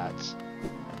bats.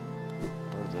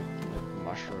 Or the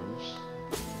mushrooms.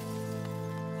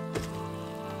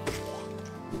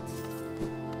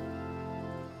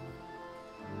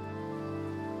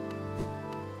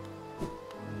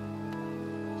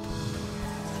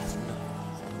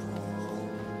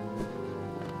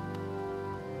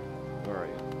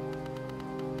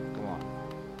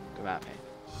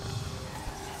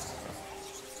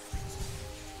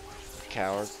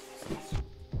 Coward.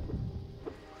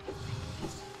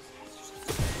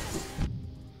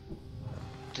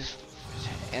 Just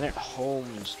and it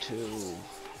homes too.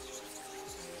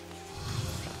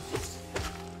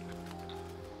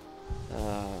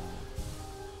 Alright,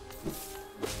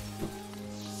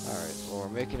 well we're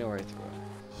making our way through it.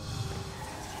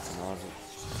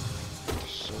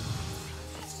 So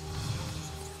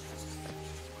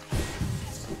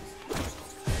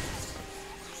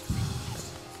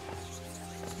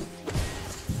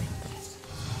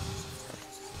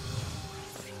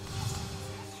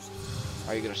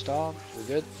are you gonna stop? We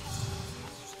good?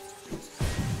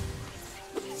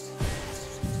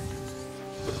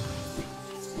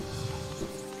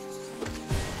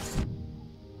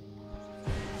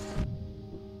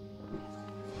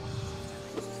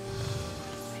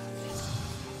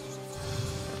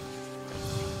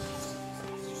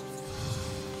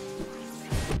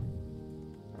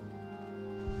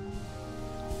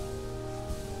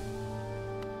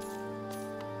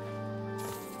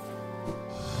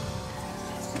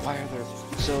 Why are there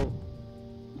so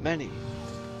many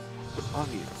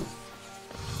of you?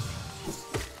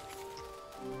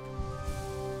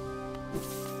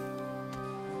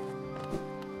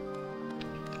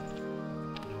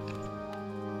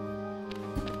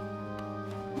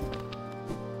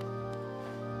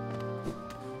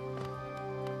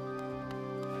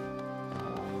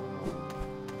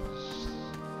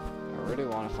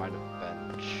 really want to find a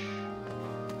bench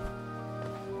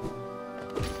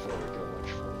before we go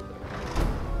much further.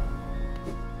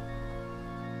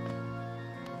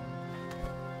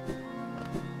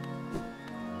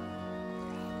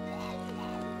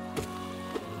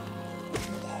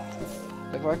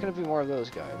 Like, why couldn't it be more of those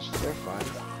guys? They're fine.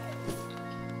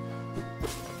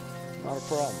 Not a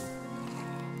problem.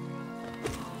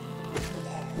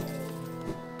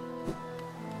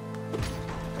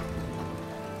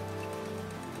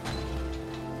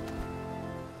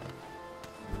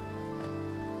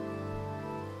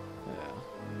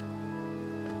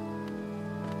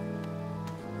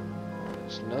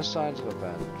 No signs of a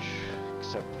bench,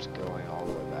 except going all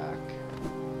the way back.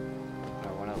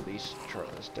 I want to at least chart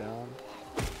this down.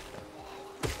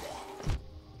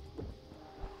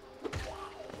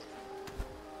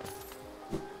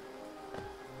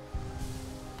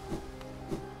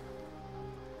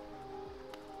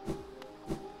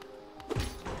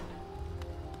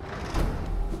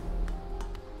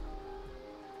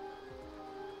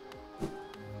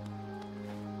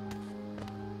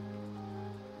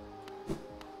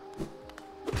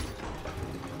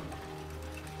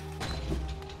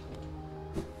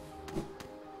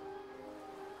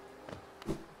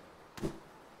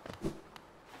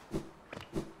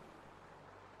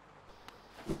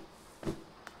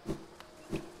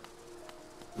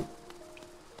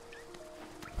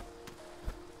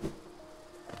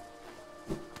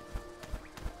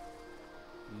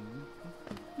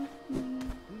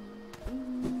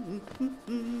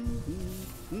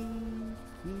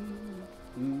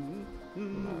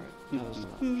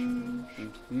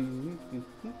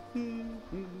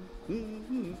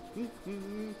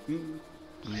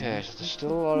 Okay, so there's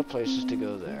still a lot of places to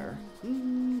go there.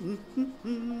 And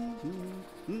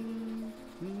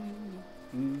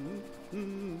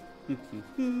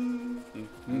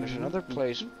there's another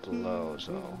place below,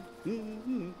 so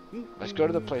let's go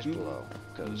to the place below,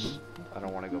 because I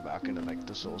don't want to go back into like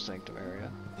the Soul Sanctum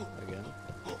area again.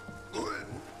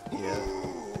 Yeah.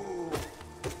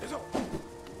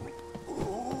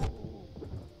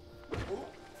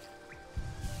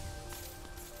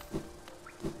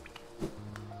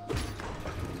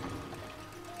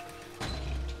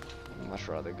 I'd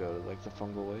rather go to like the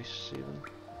fungal wastes even.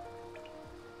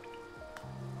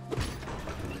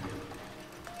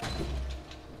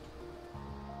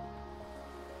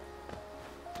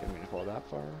 Didn't mean to fall that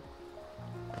far.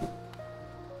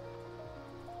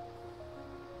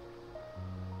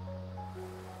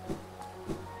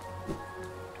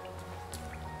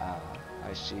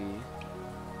 I see.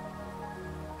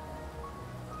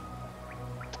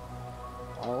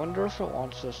 I wonder if it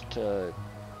wants us to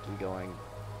be going,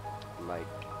 like,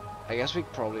 I guess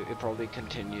it probably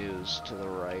continues to the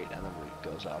right and then it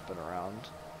goes up and around.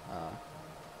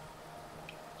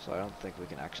 So I don't think we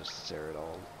can access this area at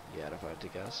all yet, if I had to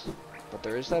guess. But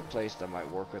there is that place that might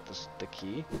work with the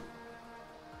key.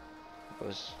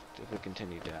 If we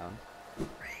continue down.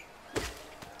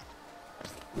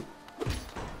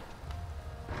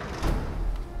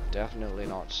 Definitely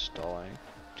not stalling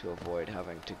to avoid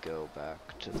having to go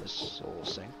back to the Soul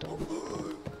Sanctum.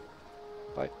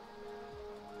 But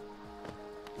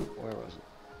where was it?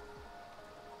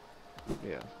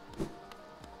 Yeah.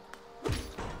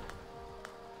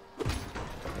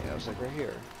 Yeah, it was like right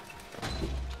here.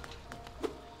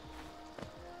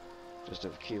 Just a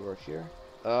key work here.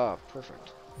 Ah,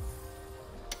 perfect.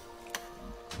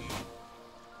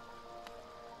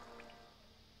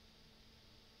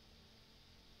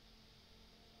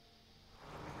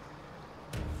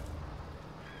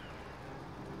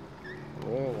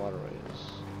 Royal waterways.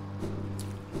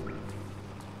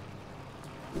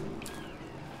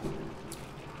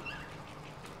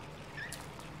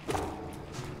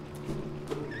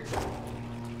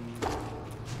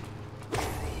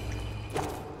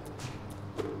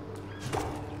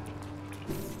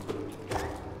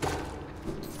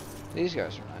 These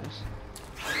guys are nice.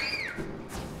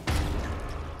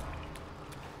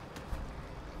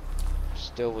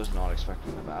 Still was not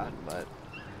expecting that, but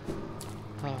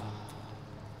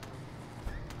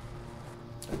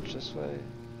bench this way.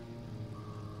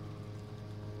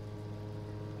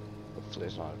 Hopefully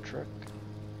it's not a trick.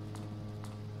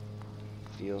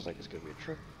 Feels like it's gonna be a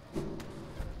trick.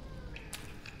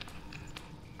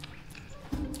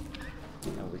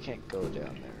 No, we can't go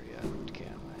down there yet,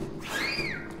 can we?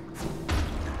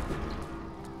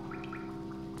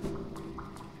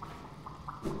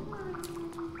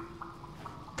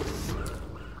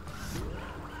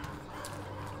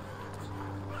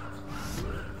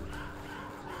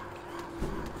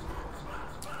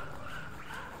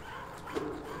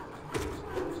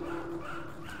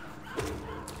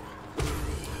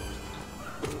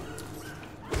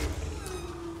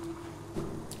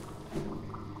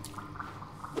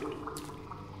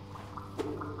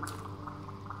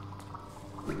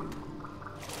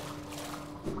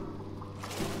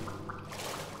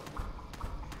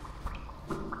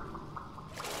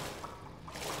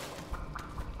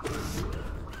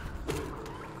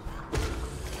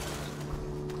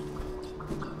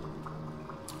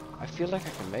 feel like I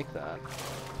can make that.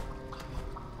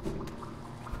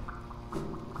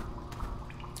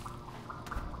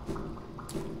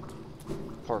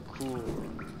 Parkour.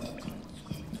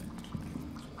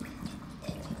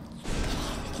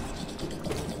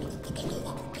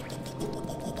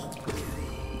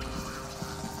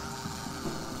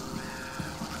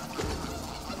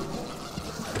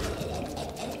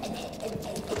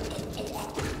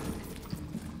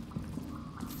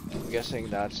 I'm guessing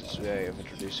that's its way of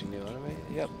introducing new enemy.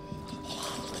 Yep.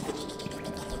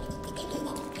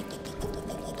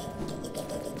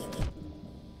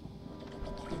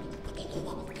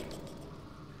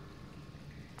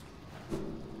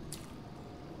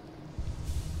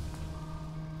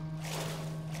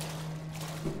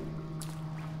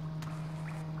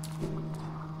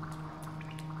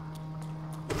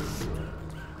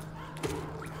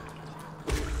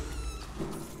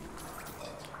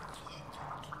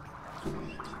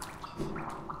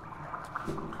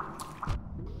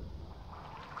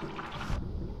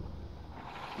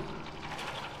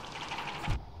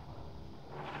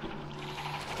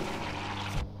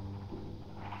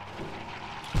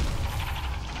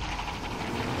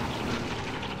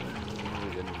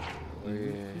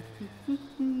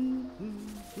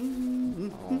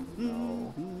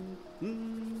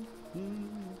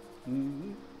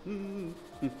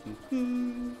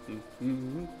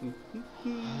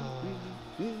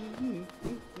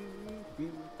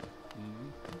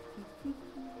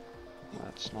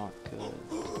 That's not good.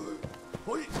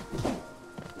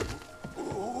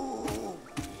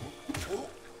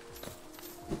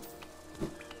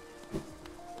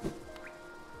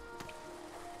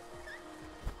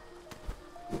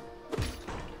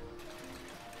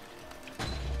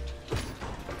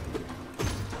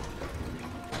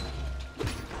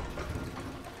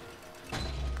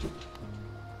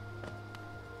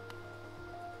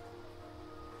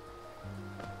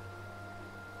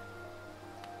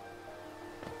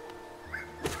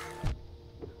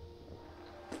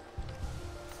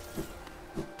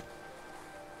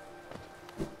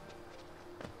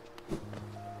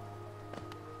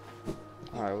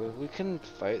 Alright, we can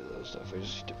fight those stuff, we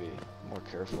just need to be more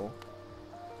careful.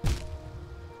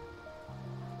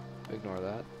 Ignore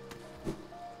that.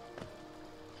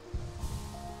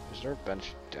 Is there a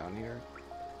bench down here?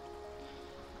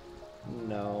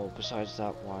 No, besides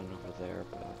that one over there,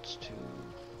 but that's too...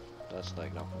 that's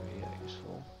like not gonna be that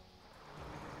useful.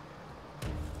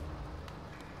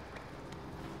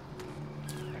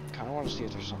 I kinda wanna see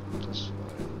if there's something this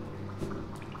way.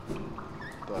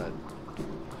 But...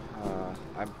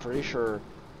 I'm pretty sure,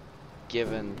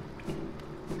 given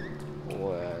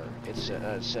where it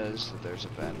says that there's a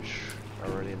bench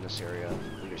already in this area,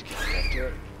 we just can't get to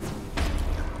it.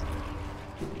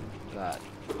 That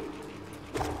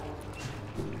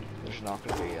there's not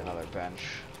going to be another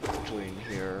bench between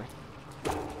here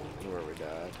and where we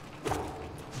died.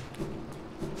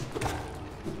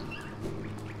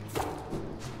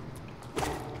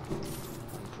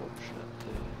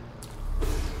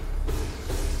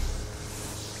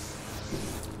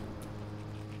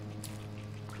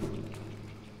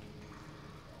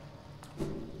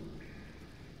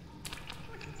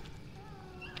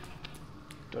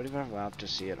 Don't even have a map to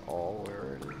see at all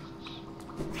where it is.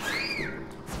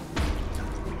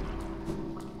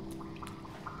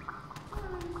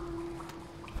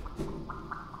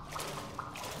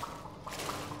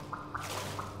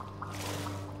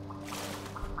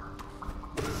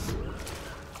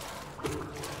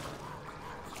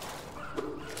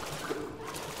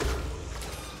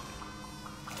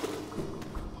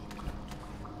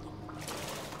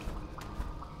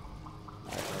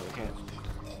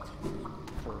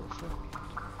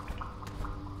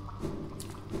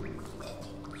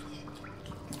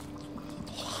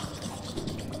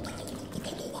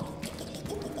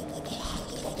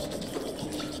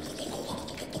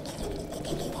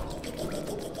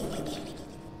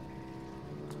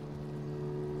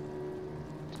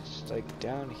 Like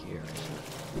down here.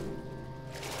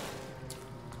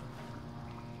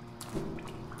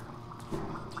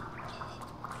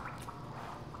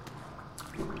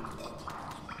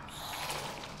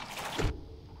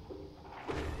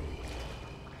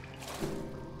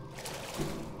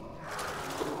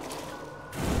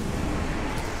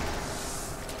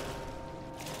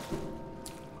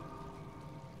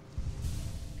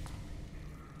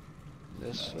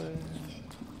 This way.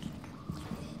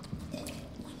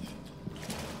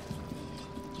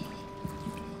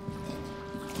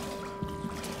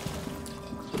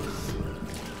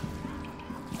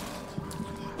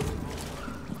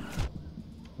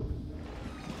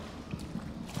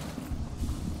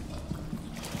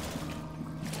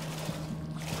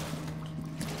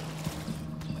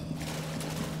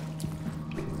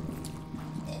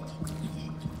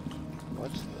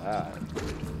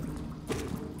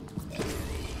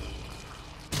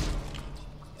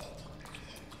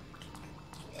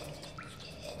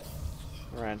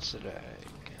 Rancid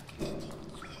egg.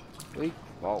 We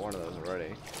bought one of those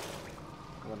already.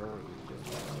 I wonder what we do.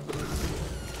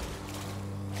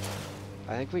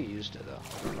 I think we used it though.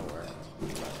 I don't know where.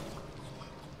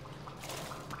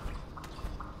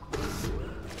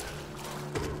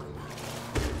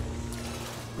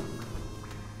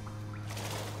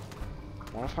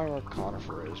 I wonder if I where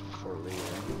Conifer is before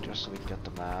leaving, just so we can get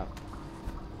the map.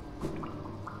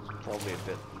 It's probably a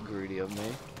bit greedy of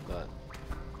me, but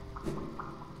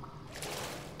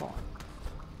come on.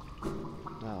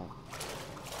 No.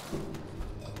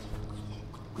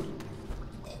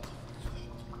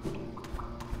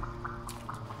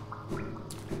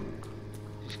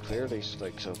 He's clearly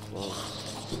like so close.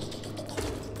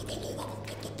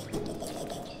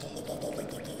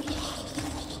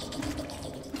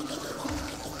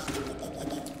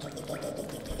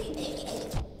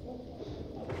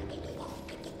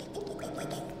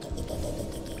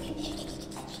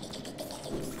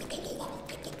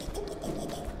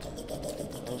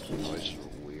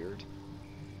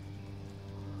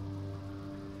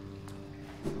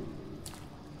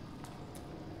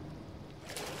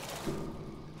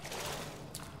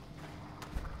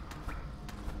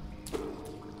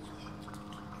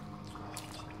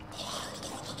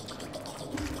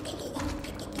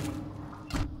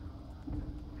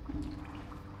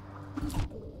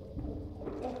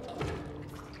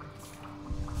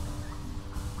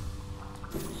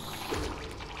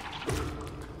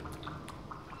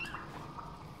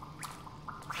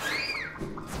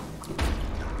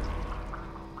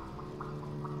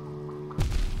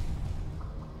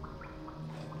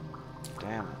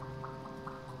 Damn it.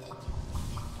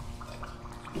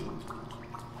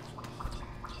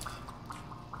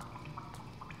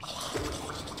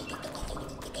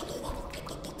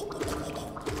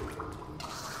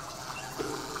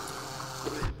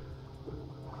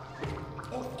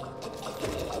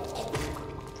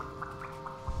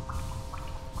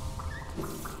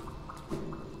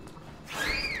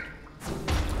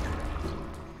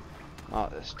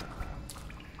 Not this time.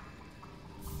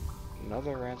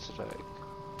 Another rancid egg.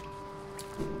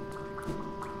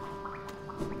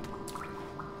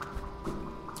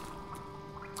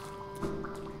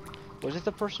 Was it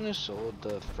the person who sold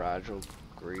the fragile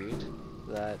greed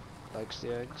that likes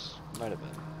the eggs? Might have been.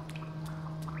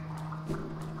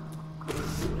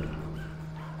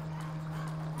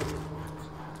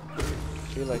 I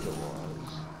feel like it was.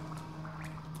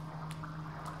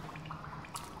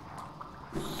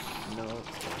 No.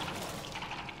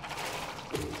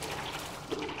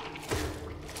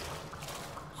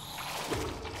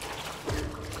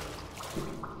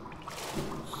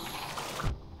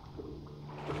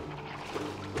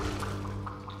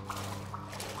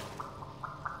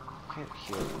 Can't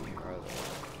heal from here, are they?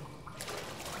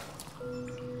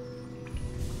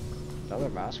 Another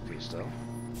masterpiece, though.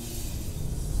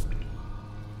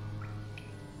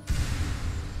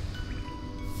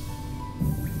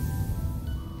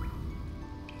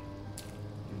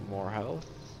 More health.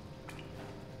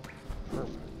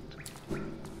 Perfect.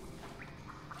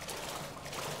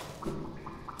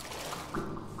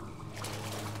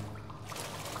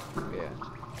 Yeah.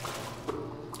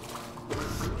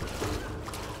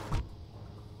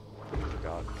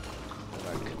 Forgot that I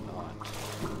could not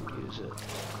use it,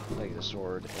 like the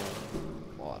sword in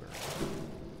water.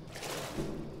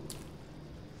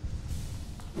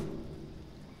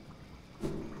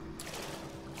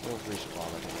 We'll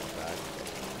respawn it and get back.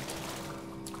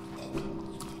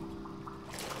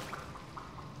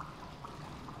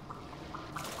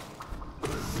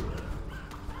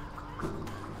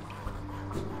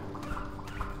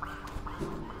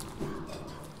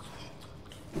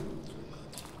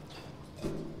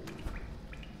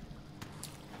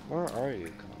 Where are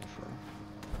you coming from?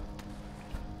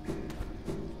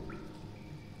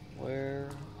 Where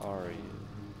are you?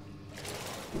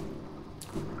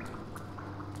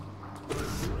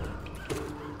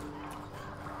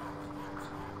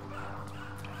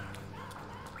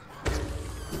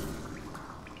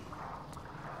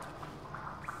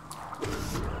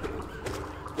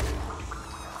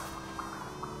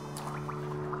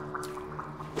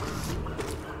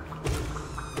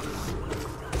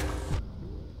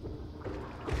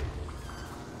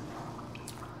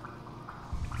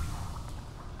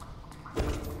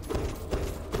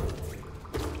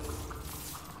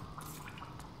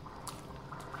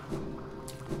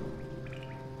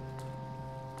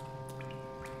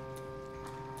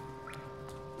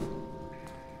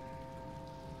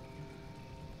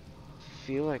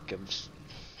 I feel like I'm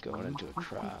going into a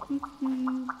trap.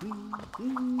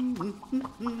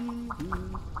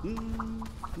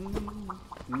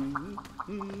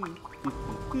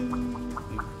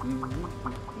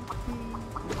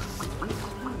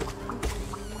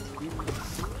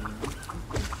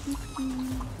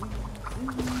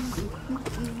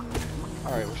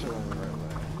 Alright, we're still going the right way.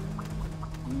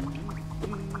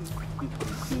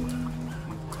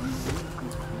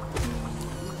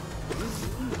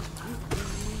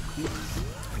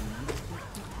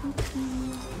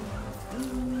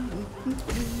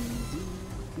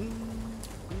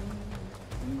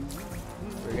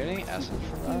 We're getting essence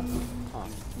from that? Huh.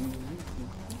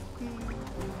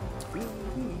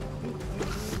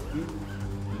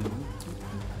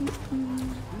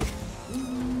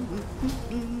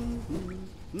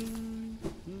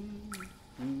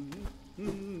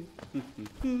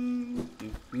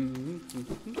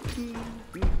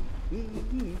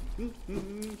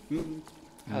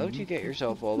 How did you get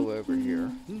yourself all the way over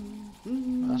here?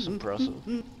 That's impressive.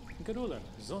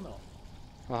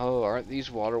 Oh, aren't these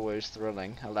waterways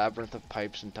thrilling? A labyrinth of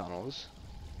pipes and tunnels.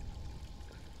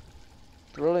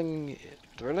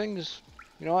 Thrilling's,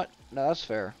 you know what? No, that's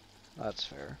fair. That's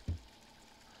fair.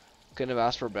 Couldn't have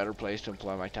asked for a better place to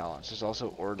employ my talents. It's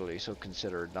also orderly, so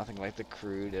considered. Nothing like the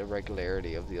crude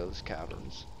irregularity of the other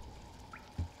caverns.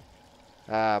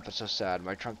 Ah, but so sad.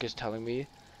 My trunk is telling me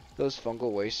those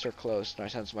fungal wastes are close, and I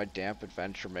sense my damp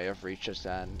adventure may have reached its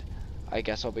end. I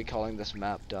guess I'll be calling this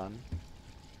map done.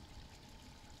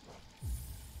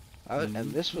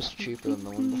 And this was cheaper than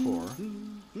the one before.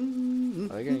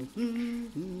 Are they getting...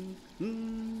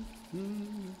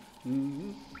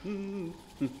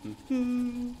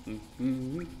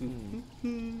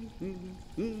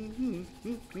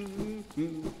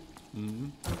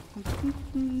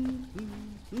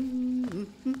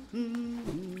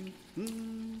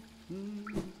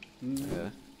 Yeah.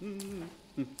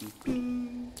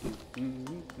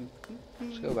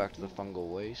 Let's go back to the fungal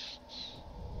wastes.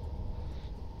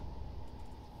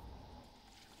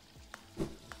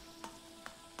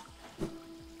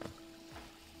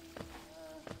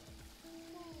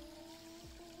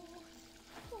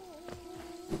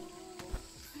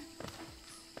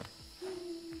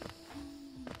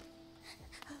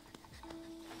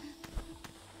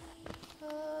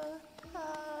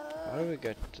 How do we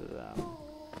get to them?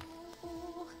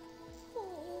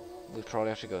 We probably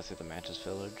have to go through the Mantis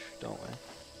village, don't we?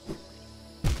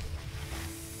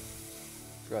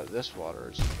 Forgot this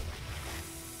water is...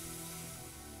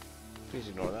 Please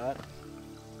ignore that.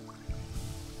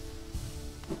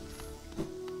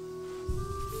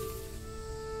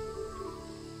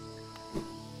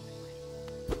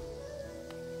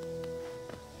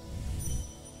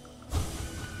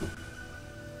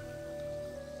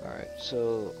 Alright,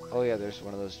 so... Oh yeah, there's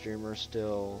one of those dreamers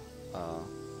still. I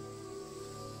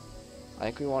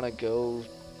think we want to go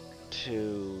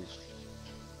to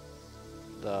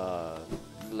the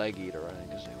leg eater, I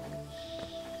think his name was,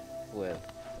 with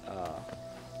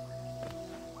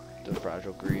the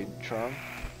fragile greed charm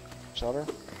solder.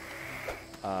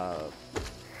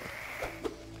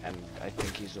 And I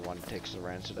think he's the one who takes the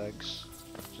rancid eggs.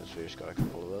 Since we just got a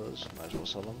couple of those, might as well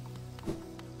sell them.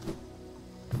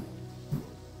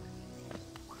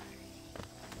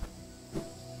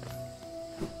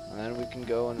 And then we can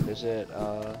go and visit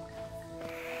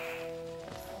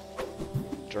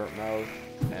Dirtmouth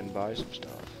and buy some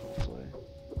stuff, hopefully.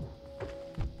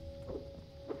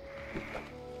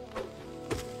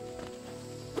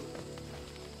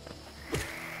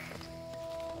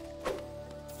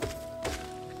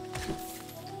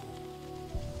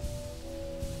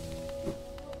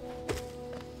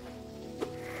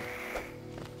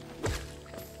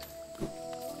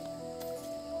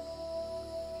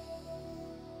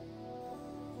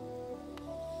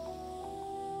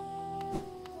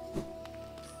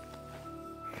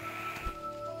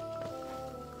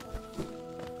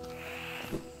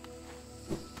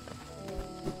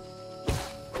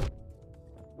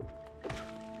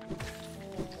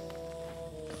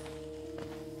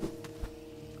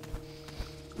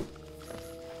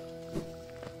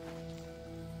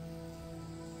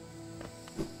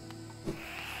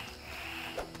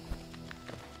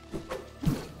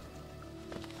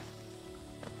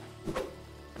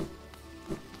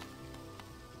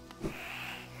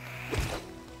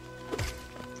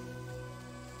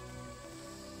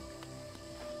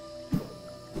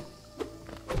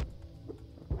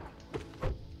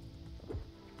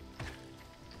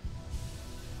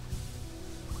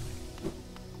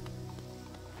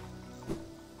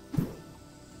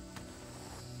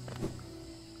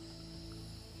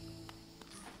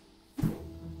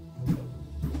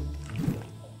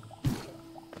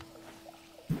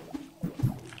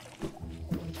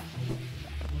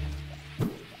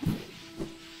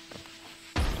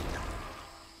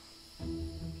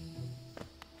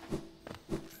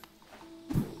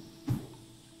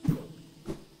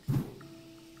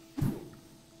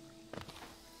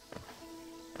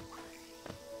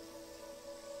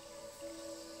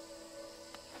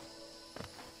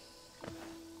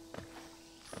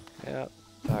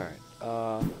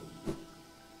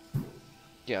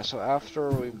 yeah, so after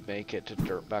we make it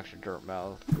to back to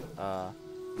Dirtmouth,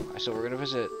 so we're gonna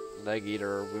visit Leg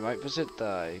Eater. We might visit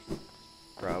the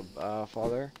Grub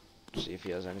Father, see if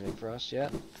he has anything for us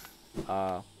yet.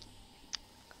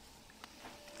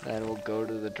 Then we'll go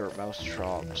to the Dirtmouth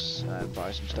shops and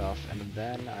buy some stuff, and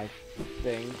then I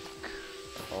think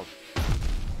I'll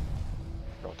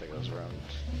take those around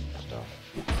stuff.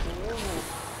 I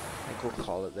think we'll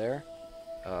call it there,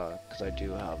 because I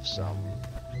do have some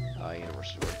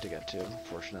university work to get to,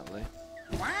 unfortunately.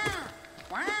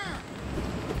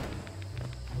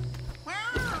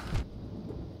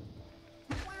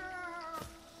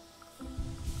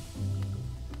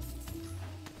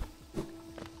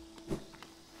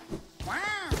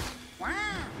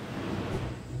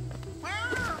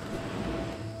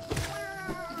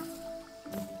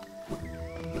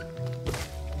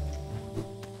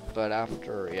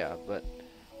 But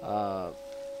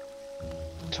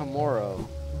tomorrow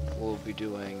we'll be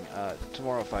doing,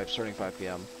 tomorrow starting 5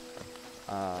 p.m.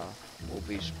 We'll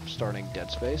be starting Dead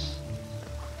Space,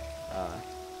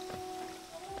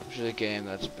 which is a game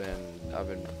that's I've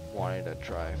been wanting to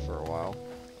try for a while.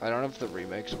 I don't have the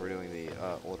remakes, we're doing the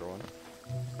older one.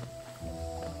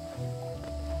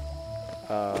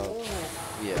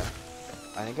 Yeah,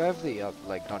 I think I have the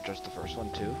like not just the first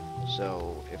one too.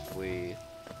 So if we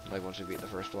once we beat the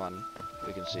first one,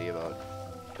 we can see about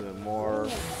doing more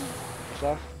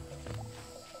stuff.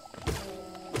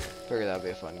 Figure that'd be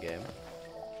a fun game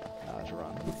to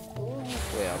run.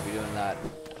 But yeah, I'll be doing that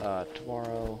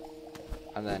tomorrow,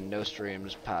 and then no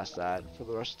streams past that for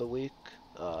the rest of the week,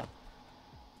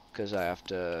 because I have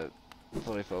to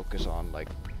fully focus on like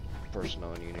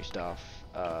personal and uni stuff.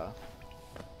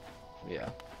 Yeah,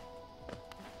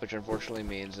 which unfortunately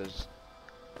means there's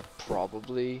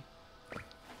probably,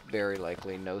 very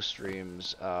likely, no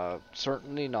streams.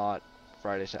 Certainly not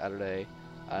Friday, Saturday,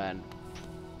 and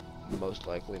most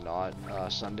likely not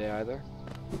Sunday either.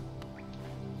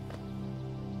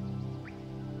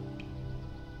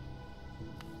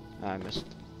 I missed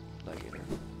Leg Eater.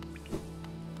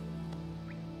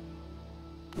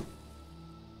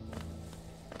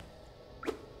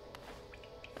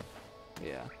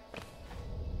 Yeah.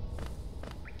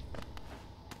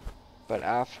 But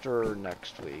after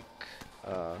next week,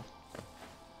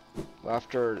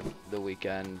 after the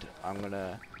weekend, I'm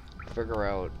gonna figure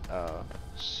out,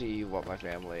 see what my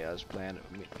family has planned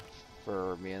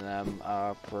for me and them,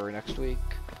 for next week.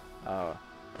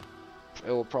 It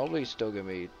will probably still give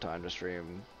me time to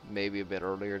stream, maybe a bit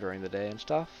earlier during the day and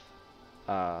stuff,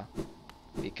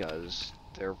 because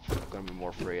they're gonna be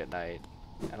more free at night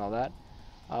and all that.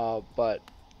 But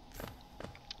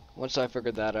once I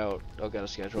figured that out, I'll get a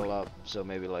schedule up, so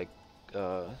maybe like,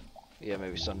 yeah,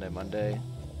 maybe Sunday, Monday,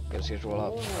 get a schedule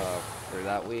up for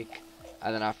that week,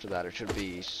 and then after that it should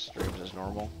be streams as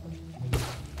normal,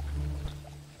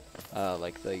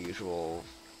 like the usual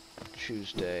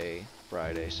Tuesday,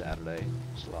 Friday, Saturday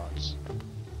slots.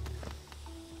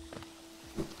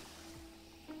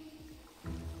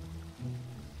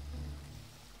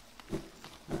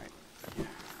 Alright,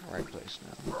 right place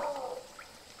now.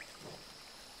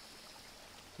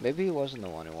 Maybe he wasn't the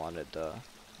one who wanted,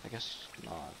 I guess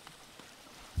not.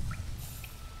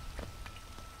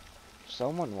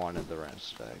 Someone wanted the rent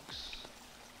specs.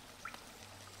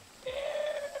 You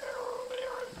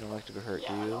don't like to be hurt,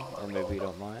 do you? Or maybe you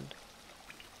don't mind?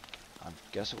 I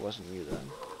guess it wasn't you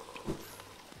then.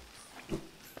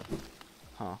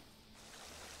 Huh.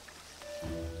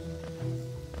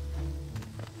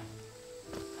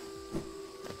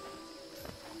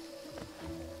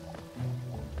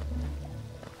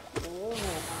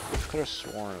 Could have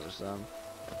sworn it was them.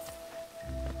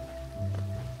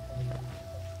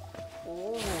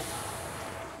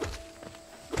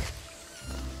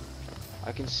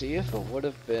 I can see if it would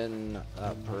have been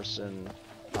that person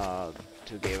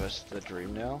who gave us the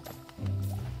dream nail,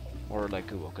 or like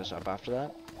who woke us up after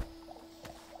that.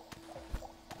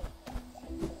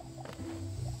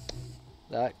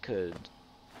 That could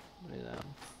be them.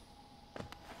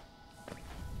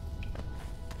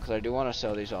 Because I do want to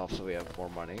sell these off so we have more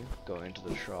money going into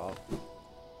the shop.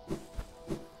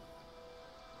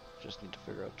 Just need to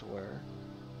figure out to where.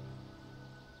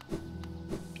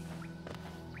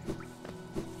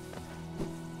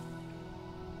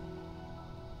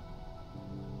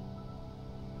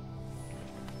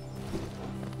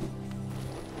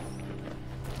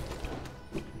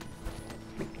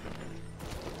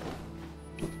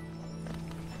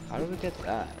 How do we get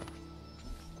that?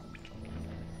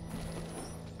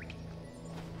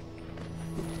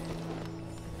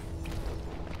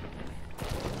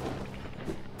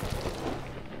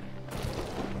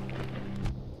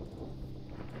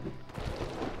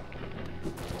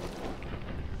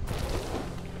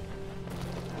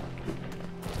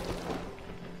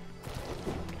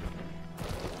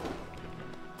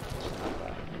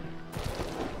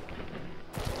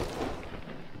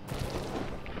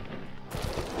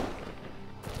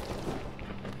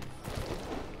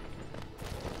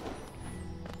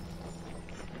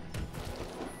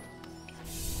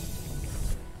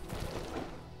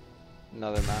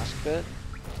 Another mask bit.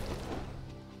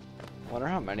 Wonder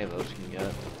how many of those you can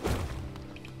get.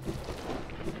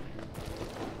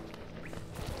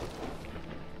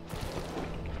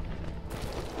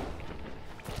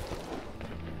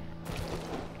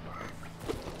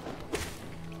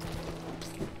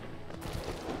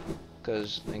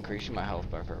 Because increasing my health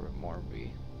by a fair bit more would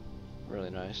be really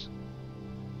nice.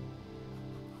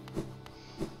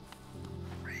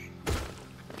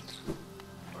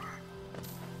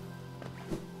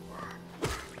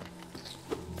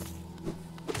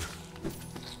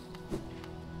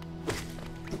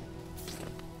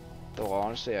 Though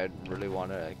honestly, I'd really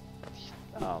want to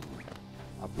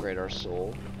upgrade our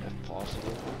soul if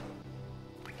possible.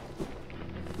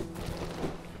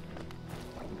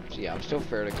 So yeah, I'm still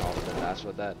fairly confident that's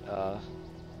what that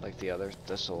like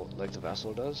the soul, like the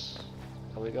vessel does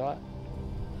that we got,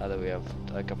 that we have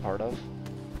like a part of.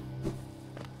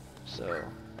 So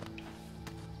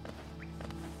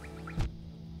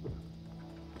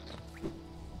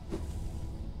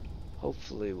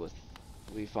hopefully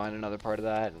we find another part of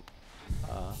that and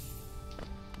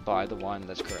buy the one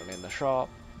that's currently in the shop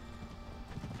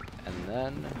and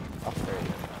then upgrade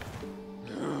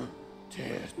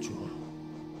it.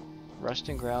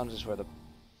 Resting grounds is where the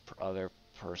other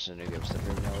person who gives the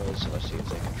dream mail is, so let's see if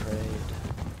they can trade.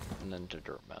 And then to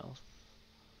Dirtmouth.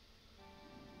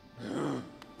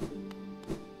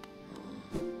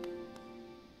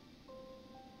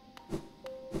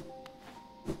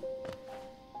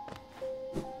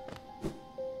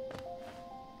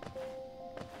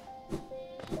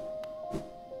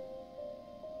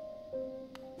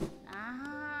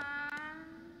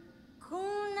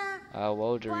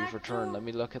 Well, you've returned. Let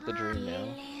me look at the dream nail.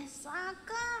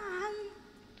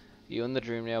 You and the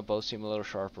dream nail both seem a little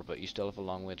sharper, but you still have a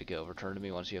long way to go. Return to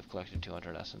me once you have collected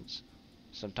 200 essence.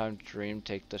 Sometimes dreams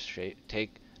take the shape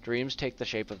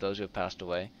of those who have passed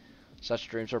away. Such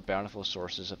dreams are bountiful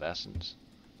sources of essence.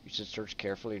 You should search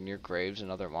carefully near graves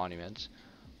and other monuments.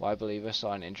 Well, I believe I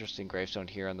saw an interesting gravestone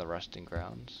here on the resting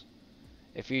grounds.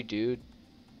 If you do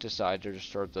decide to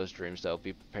disturb those dreams, though,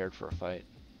 be prepared for a fight.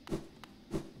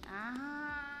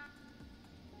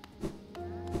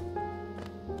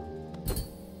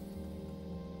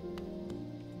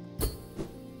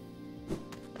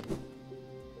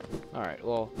 Alright,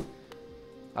 well,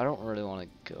 I don't really want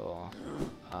to go.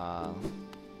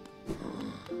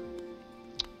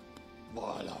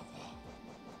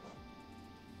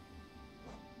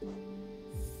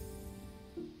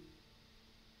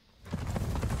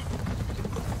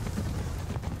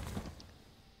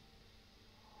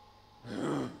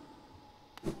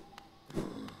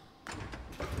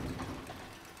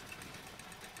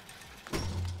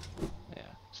 Yeah,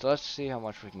 so let's see how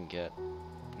much we can get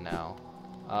now.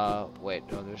 Wait,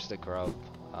 no, there's the grub.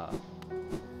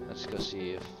 Let's go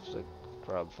see if the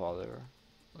grub father,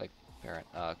 like parent,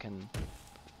 can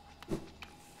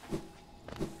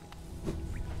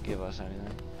give us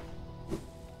anything.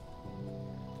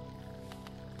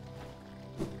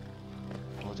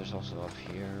 Oh, there's also up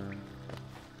here.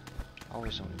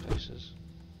 Always so many places.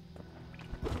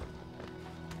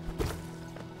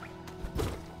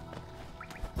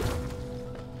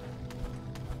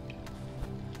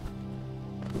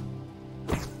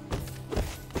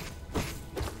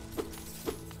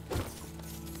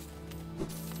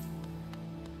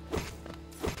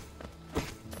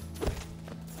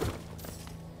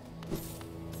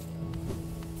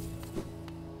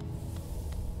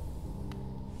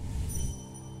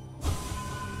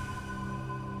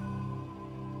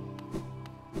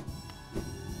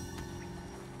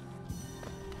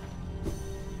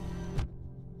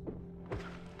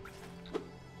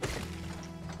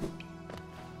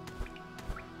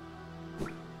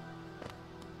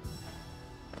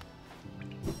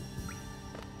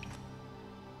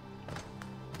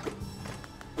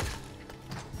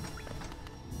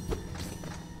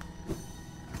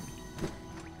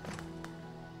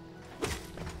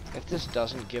 If this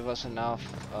doesn't give us enough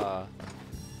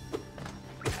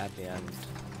at the end,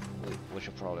 which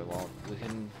it probably won't,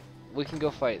 we can go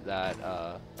fight that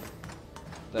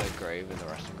the grave in the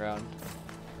resting ground,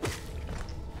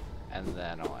 and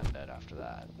then I'll end it after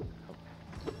that.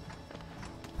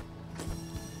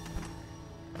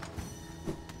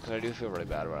 Because I do feel really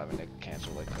bad about having to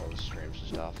cancel like all the streams and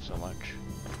stuff so much.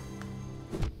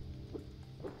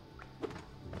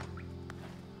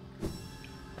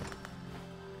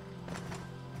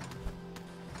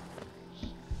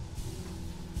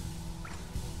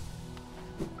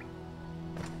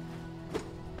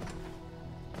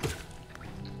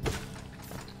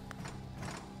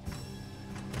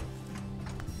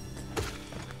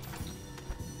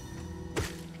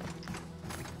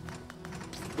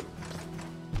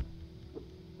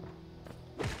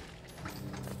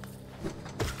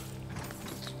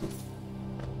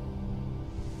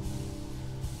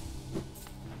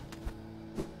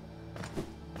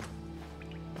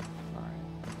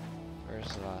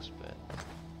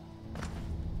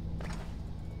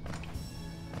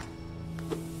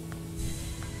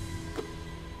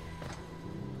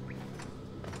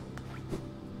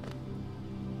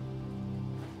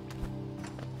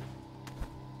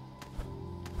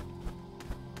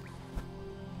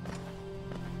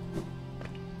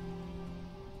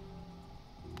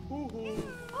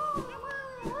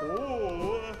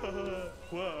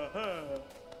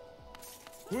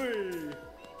 Oh,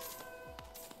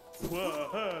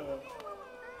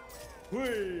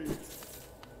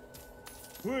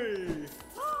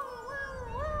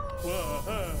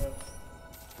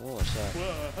 what's that?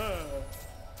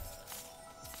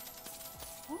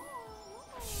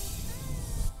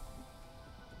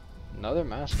 Another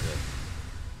mascot.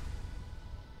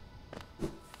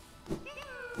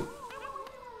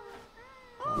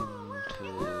 One,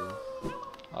 two.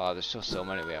 Oh, there's still so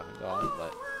many we haven't got,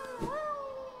 but.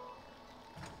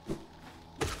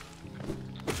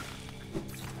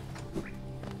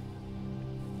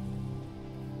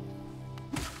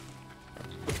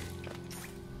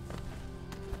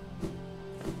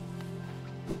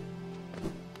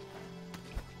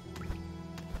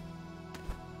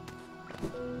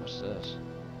 What's this?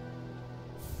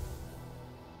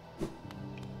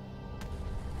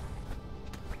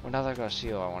 Well, now that I got a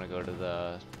seal, I want to go to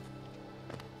the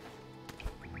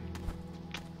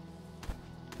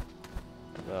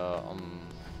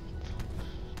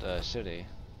city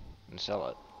and sell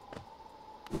it.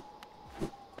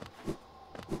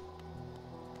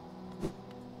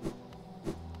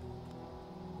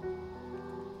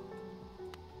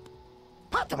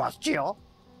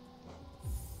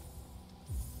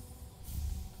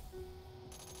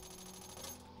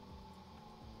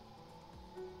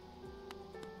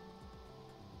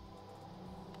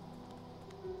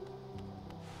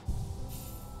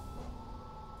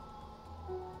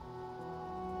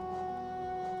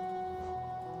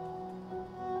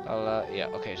 Yeah,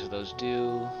 okay, so those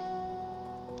do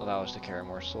allow us to carry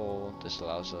more soul. This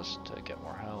allows us to get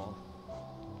more health.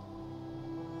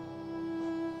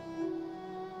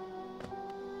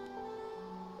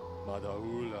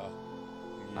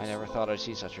 I never thought I'd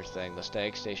see such a thing. The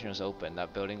stag station is open.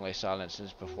 That building lay silent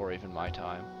since before even my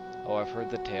time. Oh, I've heard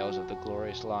the tales of the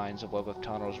glorious lines, a web of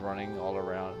tunnels running all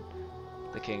around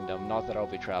the kingdom. Not that I'll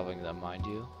be traveling them, mind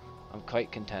you. I'm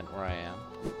quite content where I am.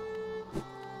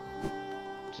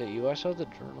 Is it you I saw the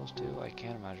journals too? I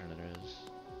can't imagine it is.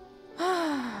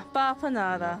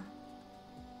 Bartender.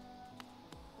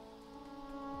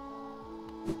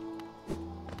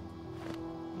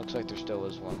 Looks like there still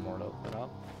is one more to open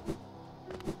up.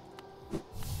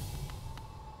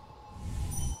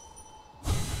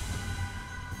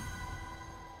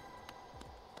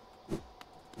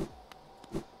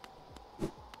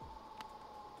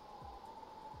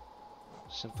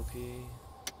 Simple key.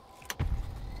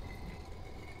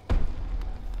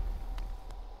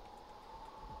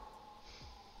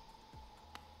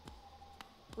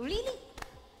 Really?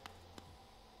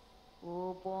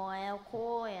 Oh boy, oh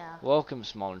boy. Welcome,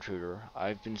 small intruder.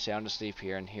 I've been sound asleep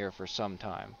here and here for some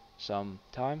time. Some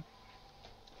time?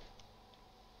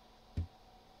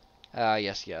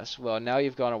 Yes. Well, now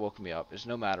you've gone and woken me up. It's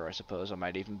no matter, I suppose. I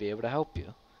might even be able to help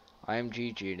you. I am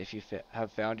Gigi, and if you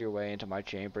have found your way into my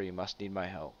chamber, you must need my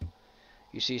help.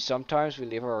 You see, sometimes we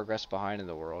leave our regrets behind in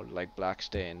the world, like black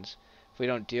stains. If we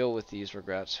don't deal with these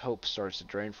regrets, hope starts to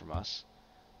drain from us.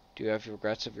 Do you have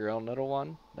regrets of your own, little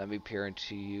one? Let me peer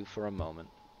into you for a moment.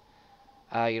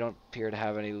 You don't appear to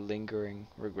have any lingering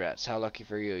regrets. How lucky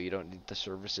for you. You don't need the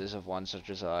services of one such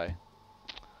as I.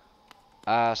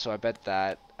 So I bet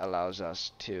that allows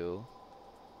us to,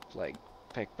 like,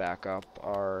 pick back up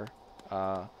our,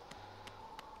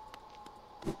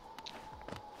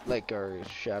 like our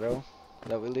shadow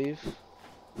that we leave.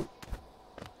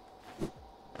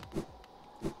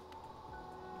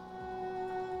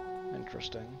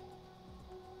 Interesting.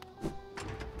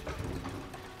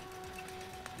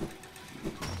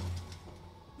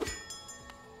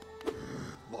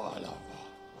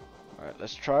 Alright,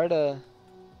 let's try to...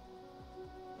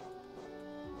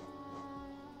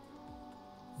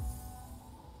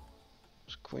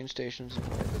 Queen Station's the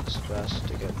way that's best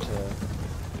to get to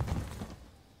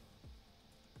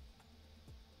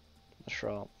the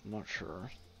shop. I'm not sure.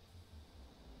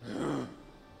 I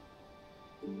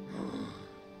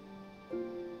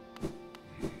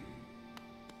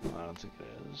don't think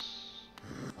it is.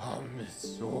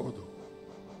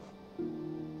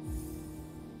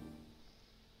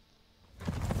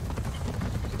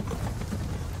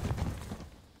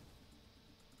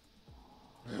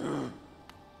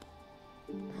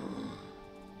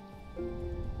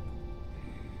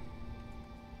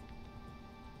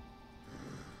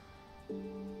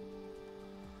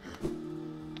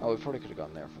 Oh, we probably could have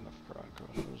gone there from the front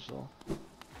crossroads as well.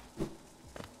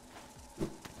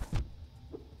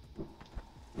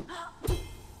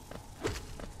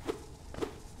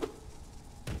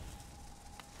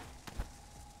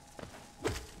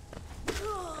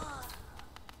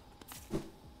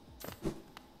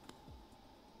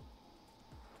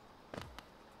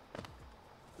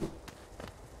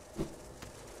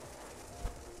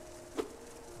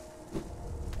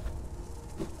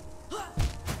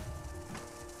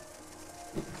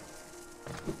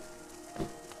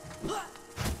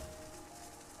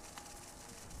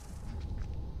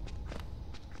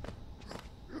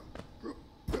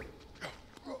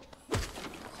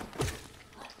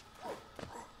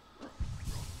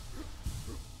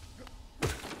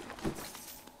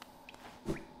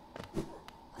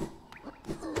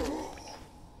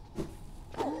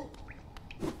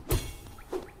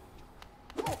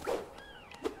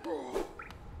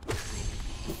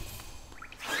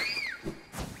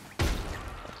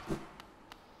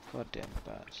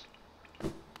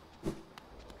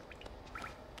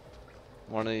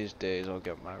 One of these days I'll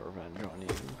get my revenge on you.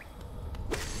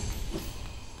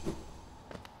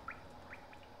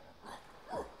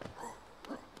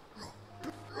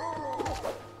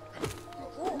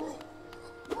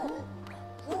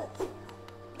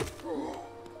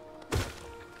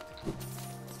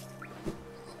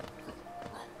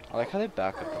 I like how they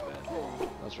back up a bit.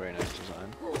 That's very nice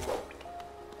design.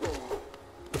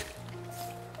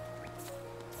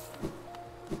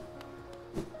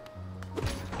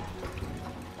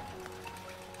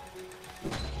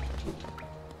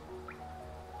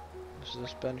 There's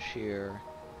this bench here.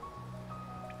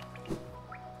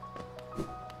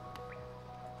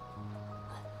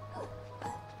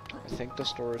 I think the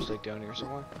store is like down here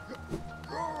somewhere.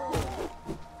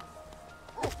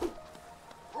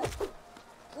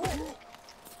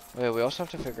 Wait, we also have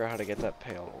to figure out how to get that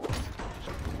pale ore.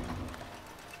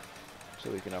 So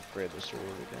we can upgrade the sword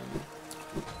again.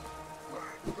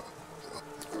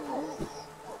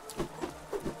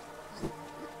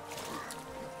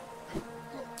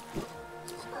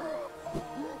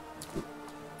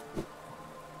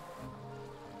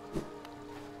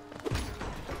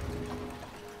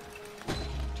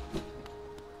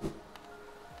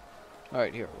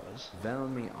 Alright, here it was.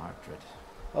 Velmi Artred.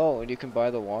 Oh, and you can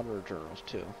buy the water journals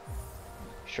too.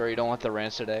 Sure you don't want the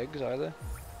rancid eggs either?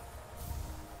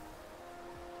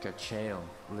 Kachael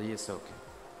Liasoke.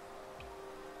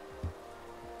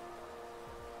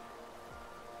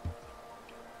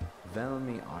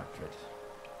 Velmi Artred.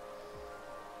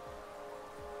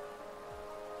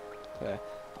 Okay,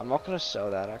 I'm not gonna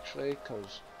sell that actually,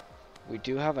 because we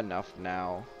do have enough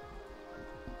now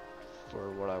for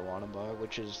what I want to buy,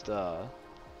 which is the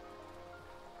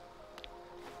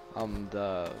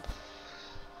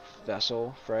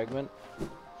vessel fragment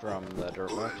from the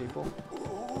dirt map people.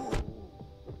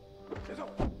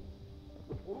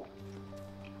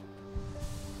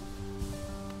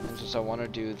 And since I want to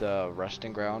do the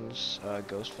resting grounds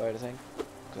ghost fight, I think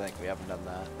we haven't done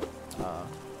that.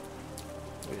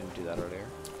 We didn't do that earlier.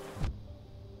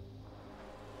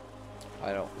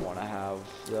 I don't want to have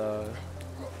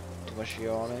too much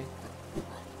heal on me.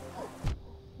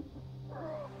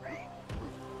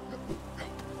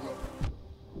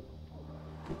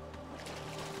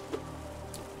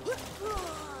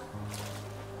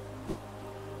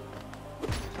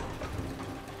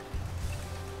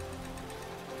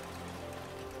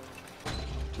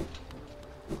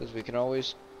 Because we can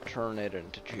always turn it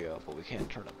into geo, but we can't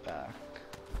turn it back.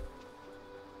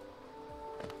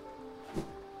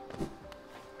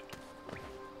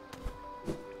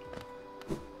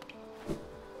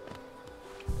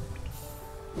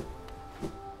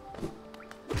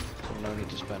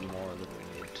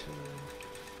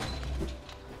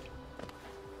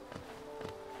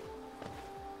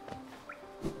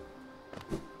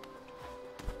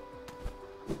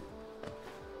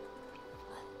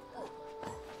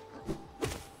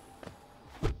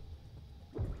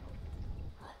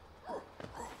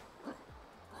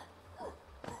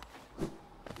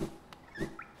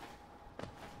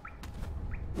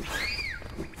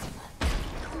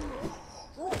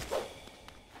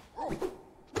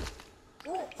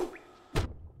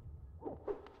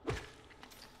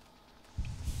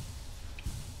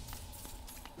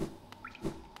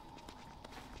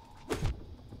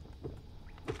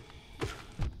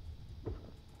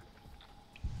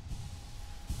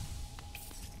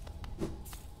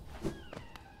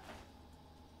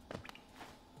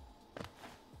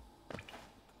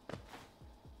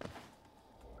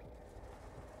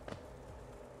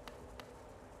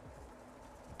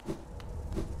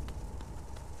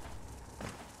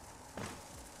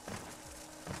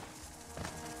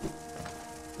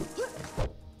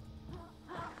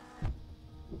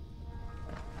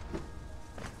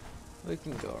 We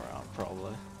can go around,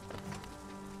 probably.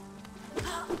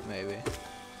 Maybe.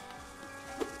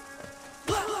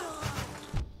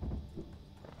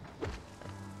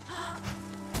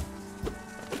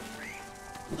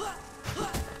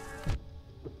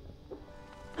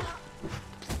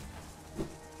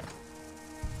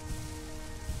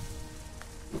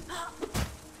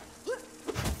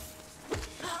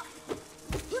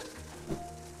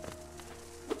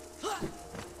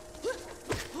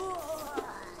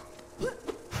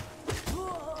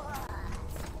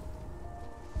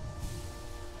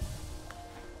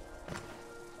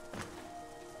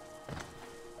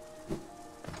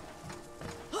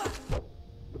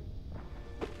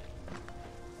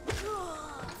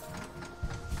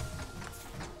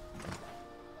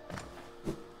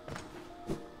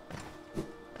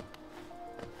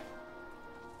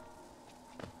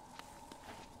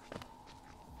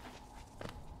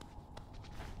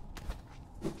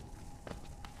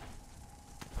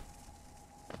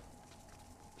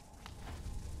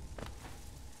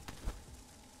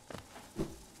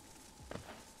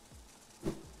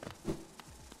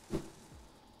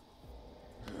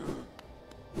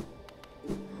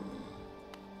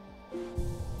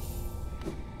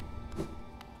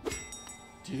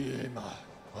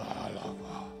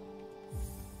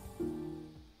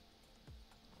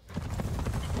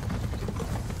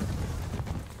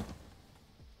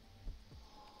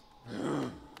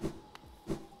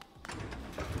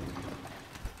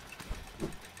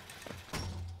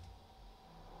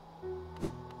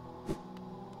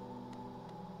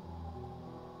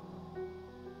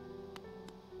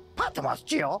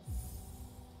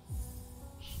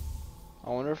 I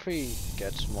wonder if he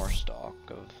gets more stock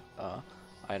of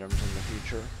items in the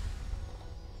future.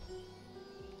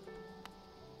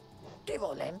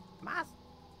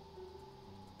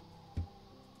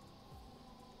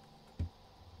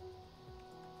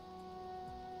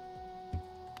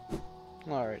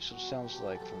 Alright, so it sounds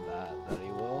like from that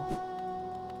he will.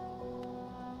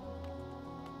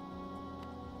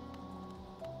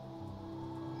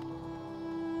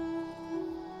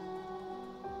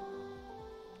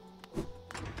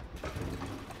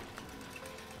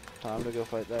 Time to go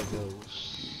fight that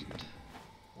ghost.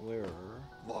 Where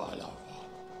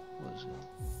was it?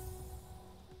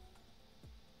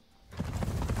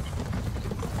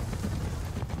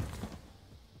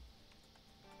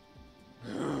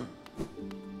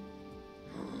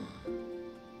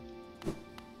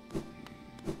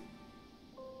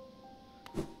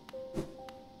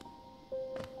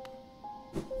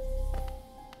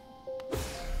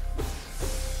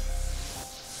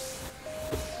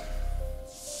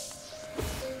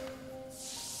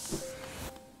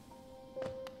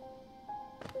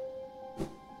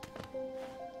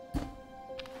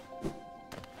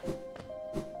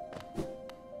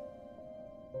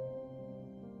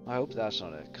 I hope that's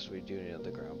not it, because we do need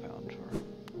the ground pound for.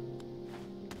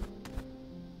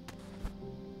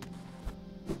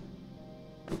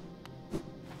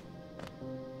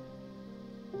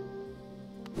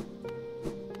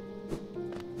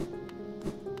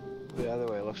 But either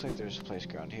way, it looks like there's a place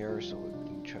around here, so we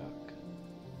can check.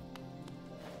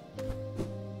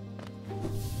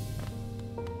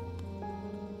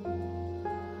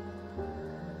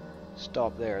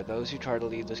 Stop there. Those who try to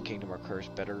leave this kingdom are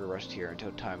cursed. Better to rest here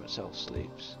until time itself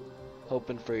sleeps. Hope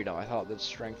and freedom. I thought that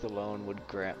strength alone would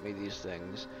grant me these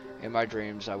things. In my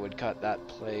dreams I would cut that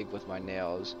plague with my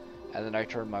nails, and then I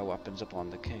turned my weapons upon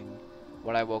the king.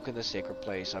 When I woke in the sacred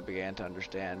place, I began to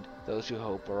understand. Those who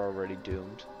hope are already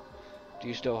doomed. Do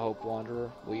you still hope, wanderer?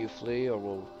 Will you flee, or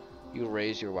will you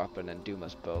raise your weapon and doom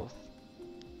us both?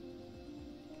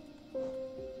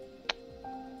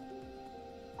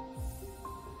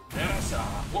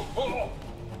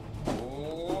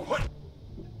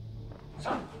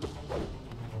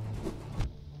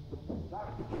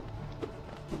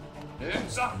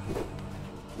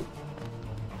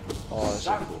 Oh, that's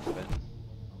a cool fit.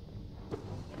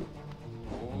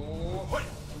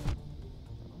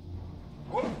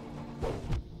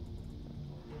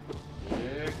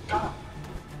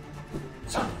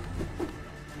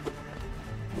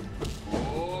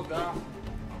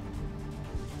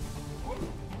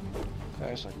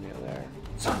 Okay, it's like near there.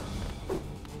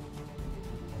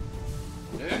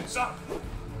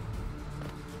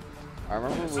 I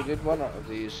remember we did one of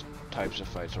these types of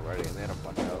fights already, and they had a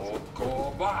bunch of them.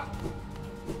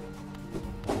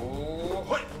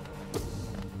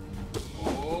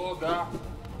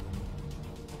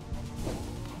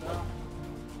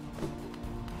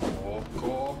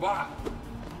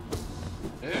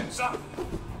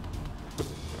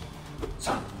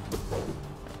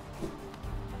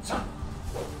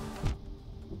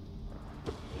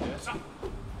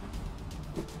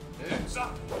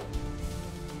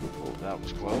 Oh, that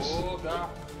was close.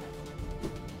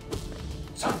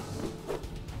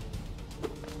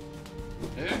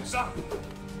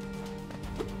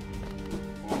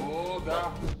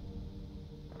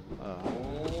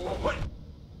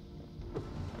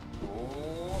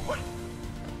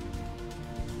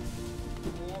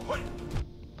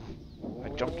 I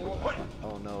jumped him.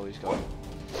 Oh no, he's gone.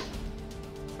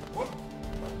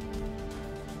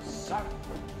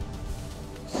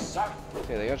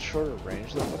 Okay, they got shorter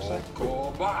range that looks like.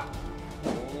 Jump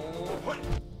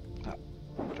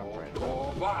right.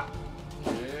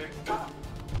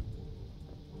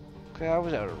 Okay, I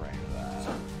was out of range of that.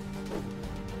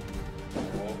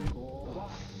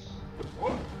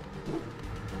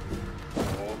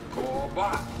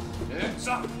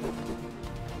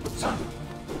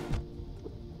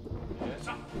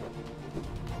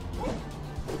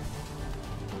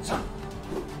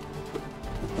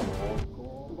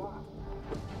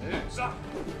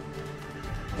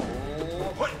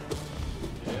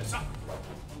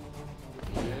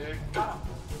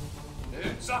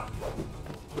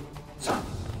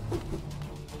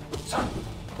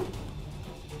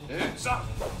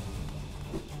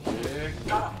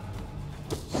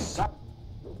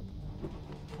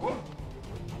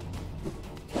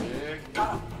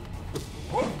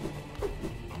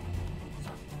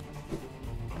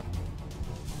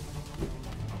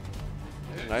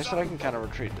 nice that I can kind of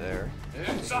retreat there.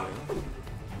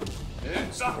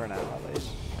 For now, at least.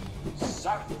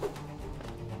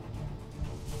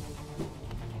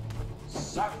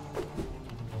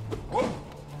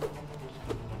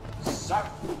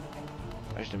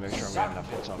 I just need to make sure I'm getting enough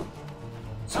hits on him.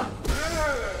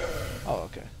 Oh,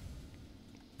 okay.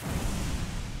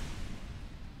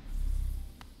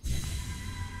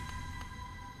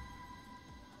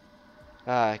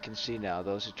 Ah, I can see now.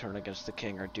 Those who turn against the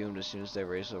king are doomed as soon as they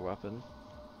raise their weapon.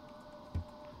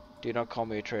 Do not call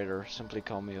me a traitor, simply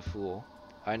call me a fool.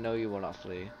 I know you will not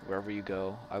flee. Wherever you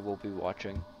go, I will be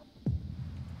watching.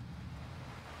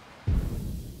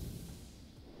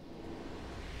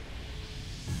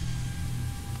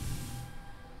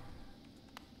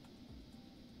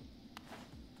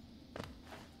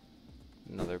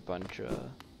 Another bunch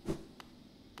of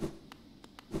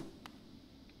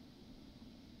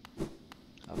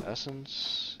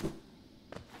essence.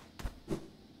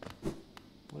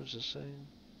 What does this say?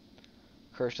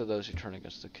 Curse to those who turn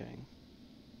against the king.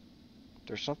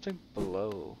 There's something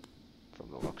below from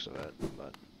the looks of it,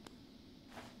 but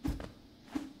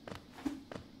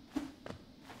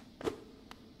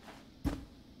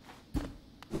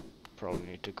probably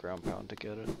need to ground pound to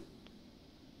get it.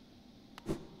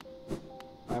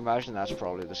 I imagine that's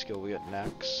probably the skill we get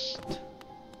next.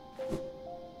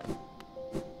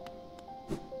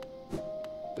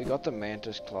 We got the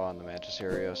Mantis Claw in the Mantis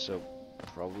area, so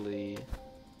probably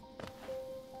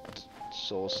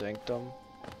Soul Sanctum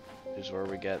is where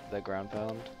we get the ground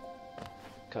pound,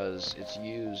 because it's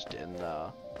used in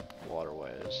the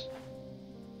waterways,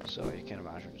 so you can't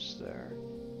imagine it's there.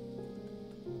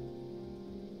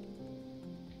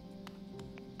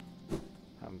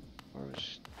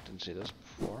 Didn't see this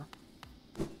before.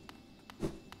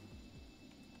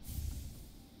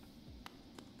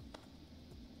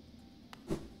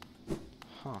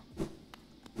 Huh.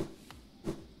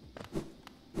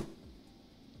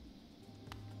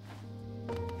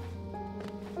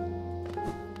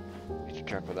 Need to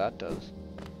check what that does.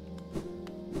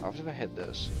 I was gonna hit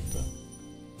this.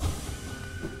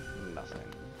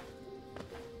 Nothing.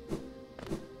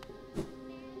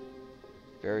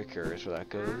 Very curious where that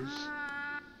goes.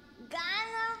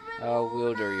 Oh,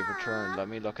 Wielder, you've returned. Let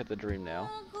me look at the dream nail.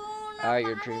 Ah,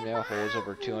 your dream nail holds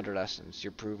over 200 essence.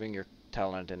 You're proving your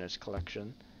talent in its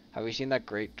collection. Have you seen that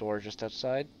great door just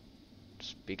outside?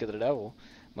 Speak of the devil.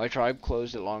 My tribe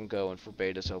closed it long ago and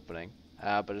forbade its opening.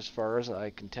 But as far as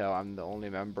I can tell, I'm the only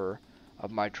member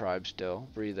of my tribe still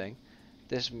breathing.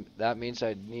 That means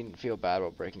I needn't feel bad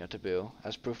about breaking a taboo.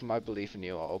 As proof of my belief in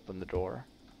you, I'll open the door.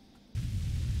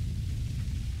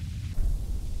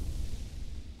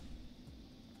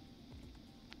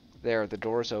 There, the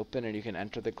door is open and you can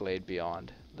enter the glade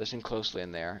beyond. Listen closely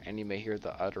in there, and you may hear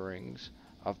the utterings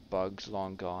of bugs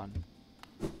long gone.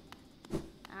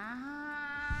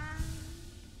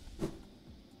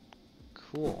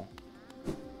 Cool.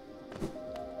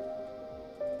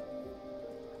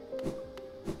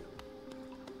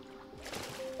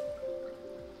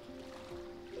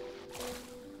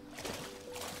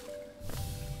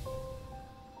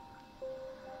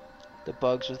 The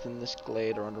bugs within this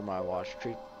glade are under my watch.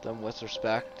 Treat them with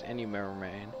respect, and you may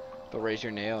remain. But raise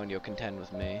your nail, and you'll contend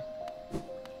with me.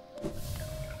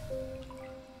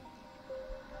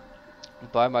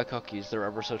 Buy my cookies, they're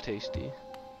ever so tasty.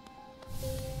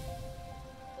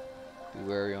 Be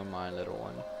wary on mine, little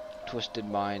one. Twisted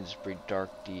minds breed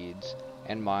dark deeds,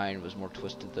 and mine was more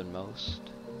twisted than most.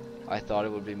 I thought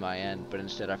it would be my end, but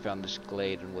instead I found this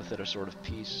glade, and with it a sort of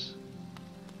peace.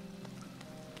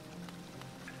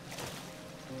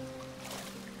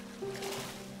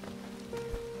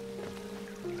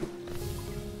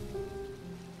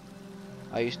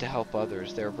 I used to help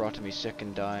others. They were brought to me sick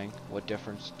and dying. What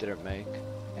difference did it make?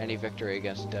 Any victory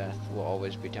against death will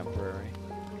always be temporary.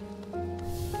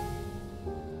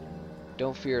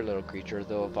 Don't fear, little creature.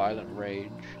 Though a violent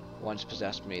rage once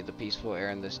possessed me, the peaceful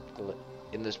air in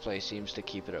this place seems to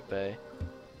keep it at bay.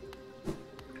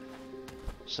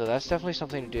 So that's definitely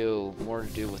something to do, more to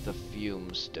do with the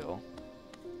fumes still,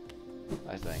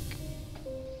 I think.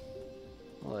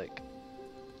 Like,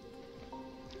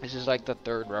 this is like the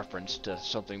third reference to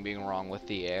something being wrong with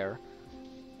the air.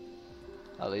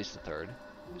 At least the third.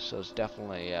 So it's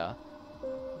definitely,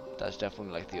 that's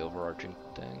definitely like the overarching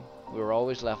thing. We were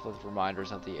always left with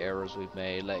reminders of the errors we've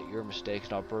made. Let your mistakes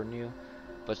not burden you,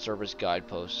 but serve as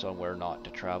guideposts on where not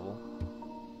to travel.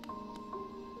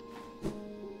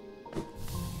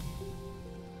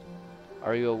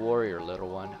 Are you a warrior, little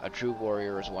one? A true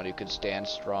warrior is one who can stand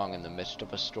strong in the midst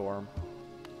of a storm.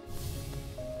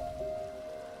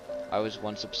 I was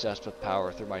once obsessed with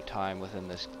power through my time within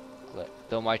this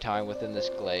within this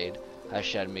glade has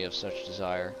shed me of such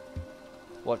desire.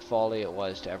 What folly it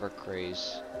was to ever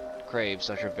crave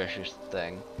such a vicious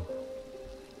thing.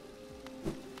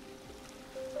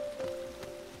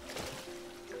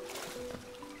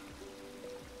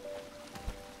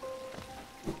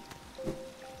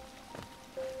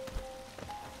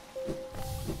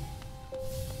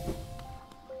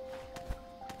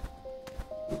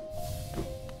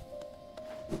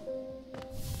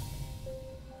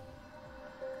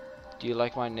 Do you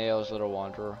like my nails, little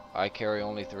wanderer? I carry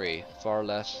only 3, far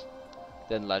less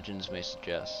than legends may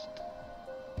suggest.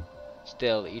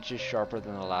 Still, each is sharper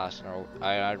than the last, and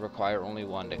I require only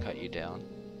one to cut you down.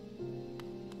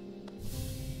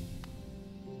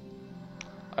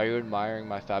 Are you admiring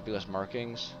my fabulous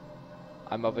markings?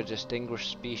 I'm of a distinguished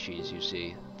species, you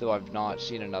see, though I've not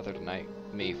seen another like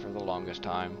me for the longest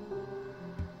time.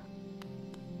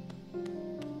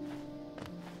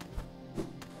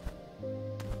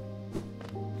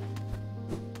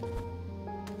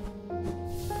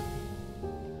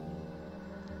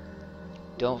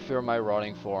 Don't fear my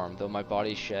rotting form, though my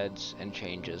body sheds and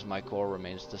changes, my core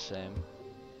remains the same.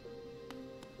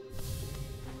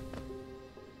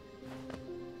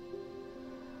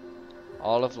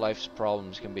 All of life's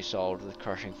problems can be solved with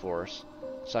crushing force.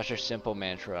 Such a simple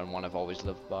mantra and one I've always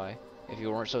lived by. If you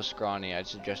weren't so scrawny, I'd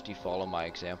suggest you follow my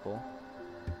example.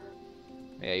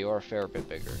 Yeah, you are a fair bit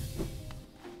bigger.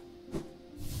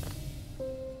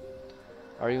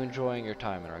 Are you enjoying your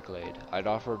time in our glade? I'd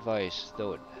offer advice,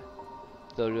 though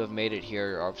to have made it here,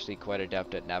 you're obviously quite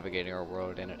adept at navigating our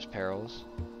world and its perils.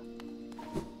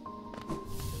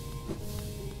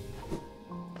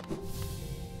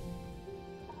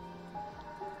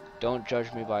 Don't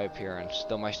judge me by appearance.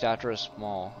 Though my stature is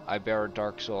small, I bear a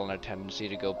dark soul and a tendency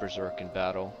to go berserk in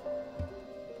battle.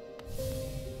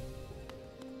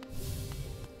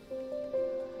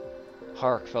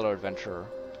 Hark, fellow adventurer.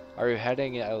 Are you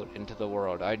heading out into the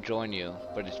world? I'd join you,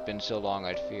 but it's been so long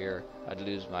I'd fear I'd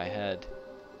lose my head.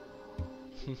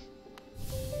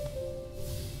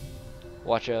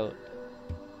 Watch out.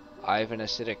 I have an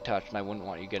acidic touch and I wouldn't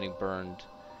want you getting burned.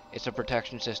 It's a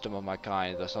protection system of my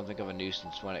kind, though something of a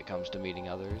nuisance when it comes to meeting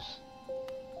others.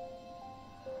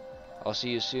 I'll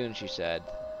see you soon, she said,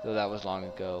 though that was long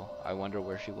ago. I wonder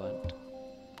where she went.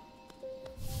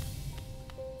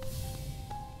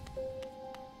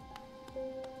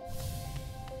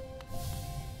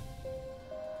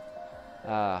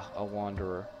 Ah, a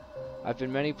wanderer. I've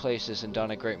been many places and done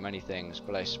a great many things,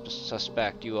 but I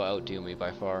suspect you will outdo me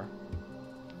by far.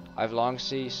 I've long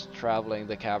ceased traveling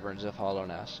the caverns of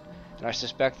Hallownest, and I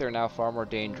suspect they're now far more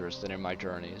dangerous than in my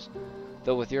journeys.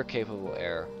 Though with your capable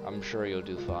air, I'm sure you'll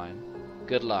do fine.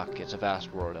 Good luck, it's a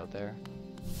vast world out there.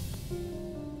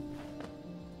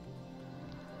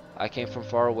 I came from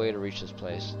far away to reach this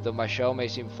place. Though my shell may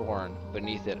seem foreign,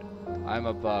 beneath it, I'm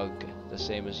a bug, the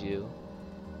same as you.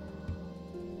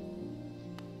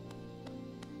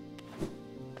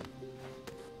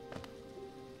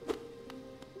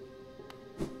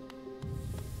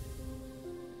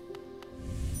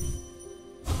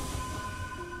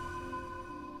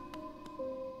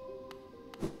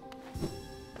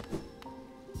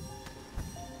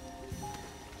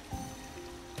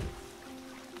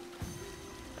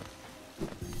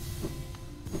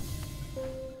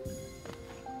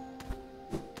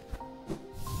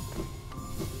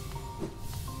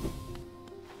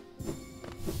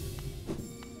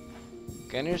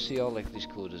 Can you see all like these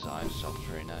cool designs? Stuff is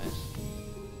very nice.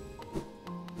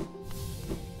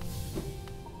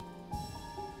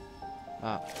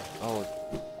 Oh,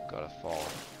 gotta fall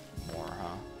more,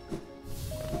 huh?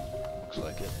 Looks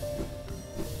like it.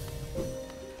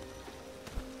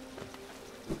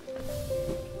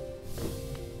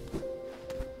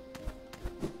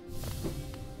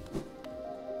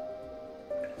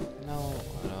 No,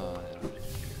 I don't.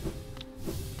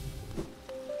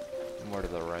 More to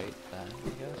the right, then, I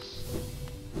guess.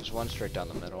 There's one straight down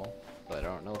the middle, but I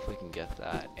don't know if we can get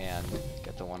that and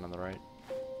get the one on the right.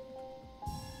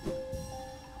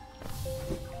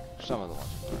 Some of the ones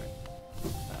on the right.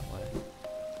 That way.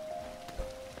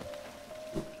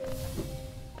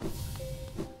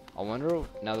 I wonder,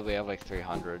 now that we have like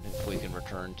 300, if we can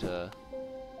return to...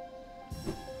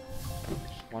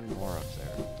 There's one more up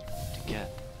there to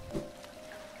get.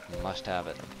 Must have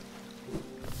it.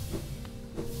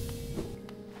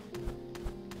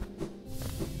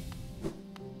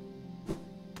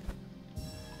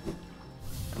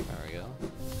 There we go.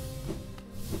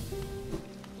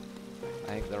 I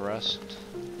think the rest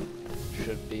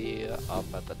should be up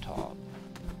at the top.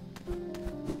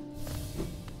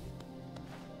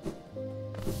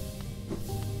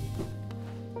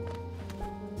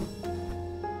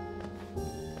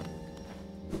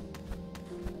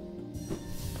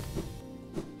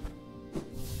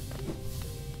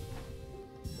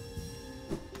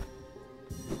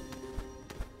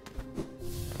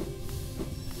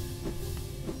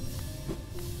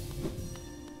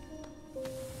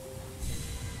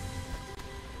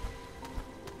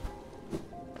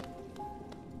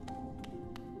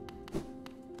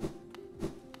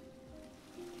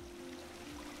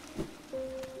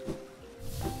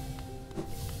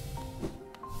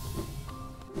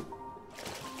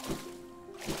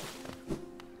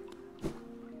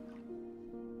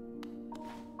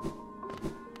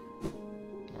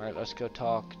 let's go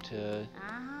talk to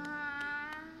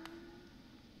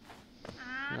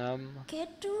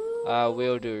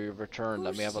we'll do your return.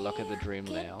 Let me have a look at the dream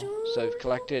now. So you've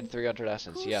collected 300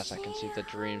 essence. Yes, I can see the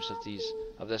dreams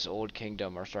of this old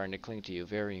kingdom are starting to cling to you.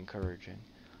 Very encouraging.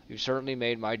 You've certainly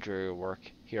made my dreary work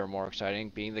here more exciting.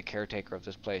 Being the caretaker of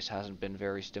this place hasn't been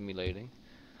very stimulating.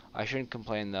 I shouldn't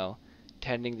complain though.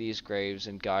 Tending these graves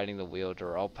and guiding the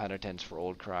wielder are all penitence for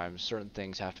old crimes. Certain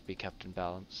things have to be kept in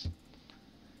balance.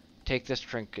 Take this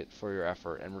trinket for your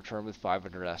effort and return with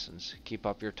 500 essence. Keep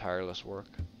up your tireless work.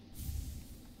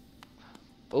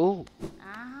 Ooh.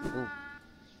 Ooh.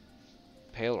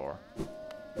 Pale ore.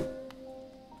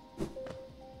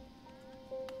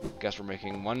 Guess we're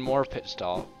making one more pit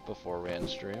stop before we end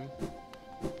stream.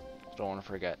 Don't want to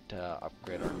forget to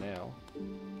upgrade our nail.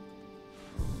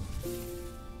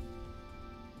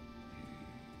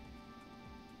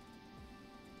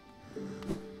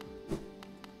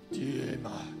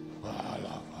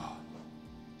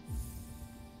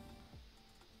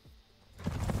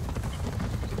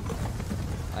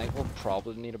 I think we'll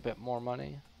probably need a bit more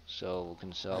money, so we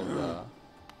can sell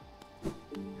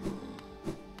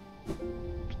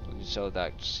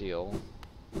that seal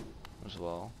as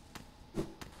well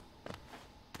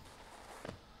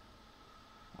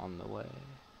on the way.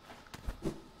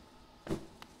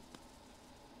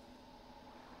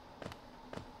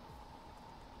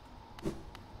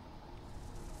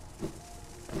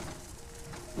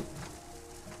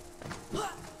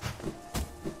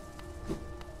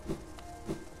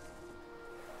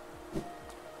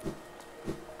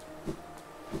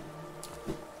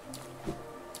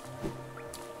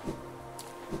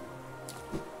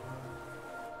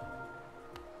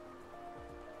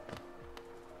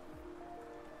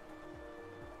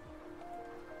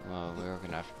 We're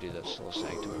gonna have to do this Soul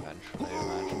Sanctum eventually, I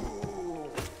imagine.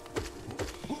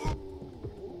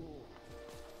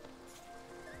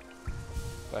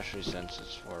 Especially since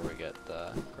it's where we get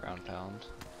the ground pound.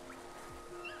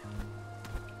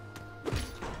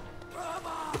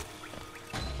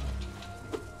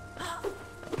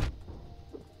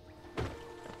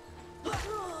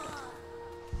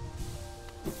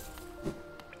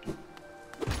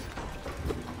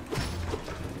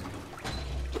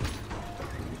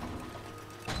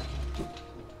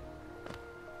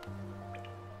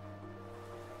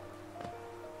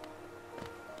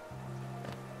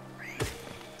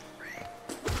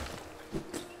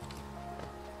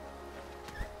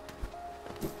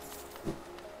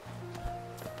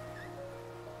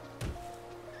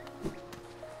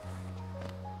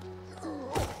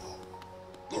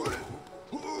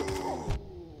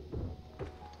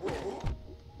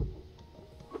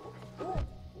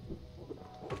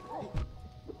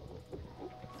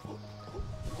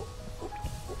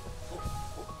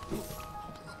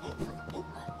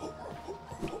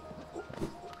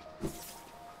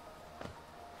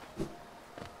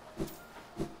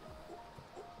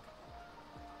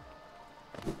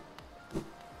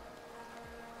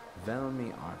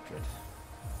 Velmi Artred.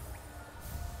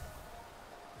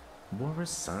 War's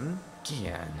son?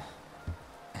 Gian.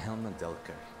 Helma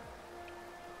Delker.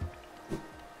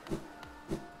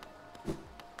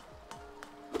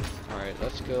 Alright,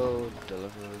 let's go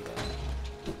deliver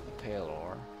the pale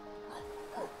ore.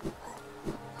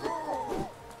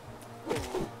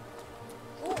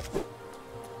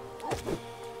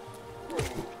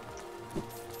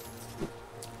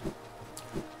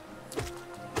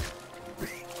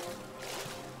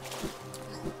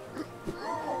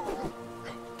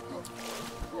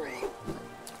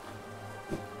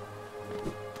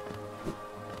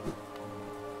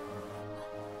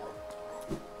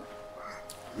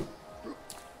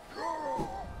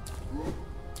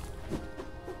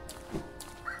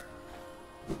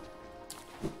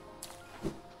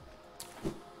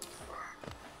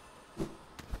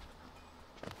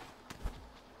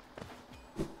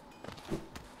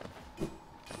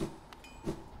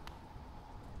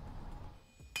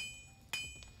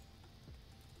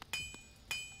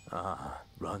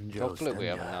 Hopefully we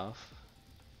have enough.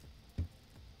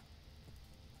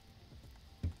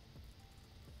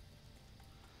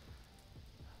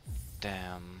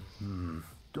 Damn.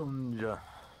 Donja.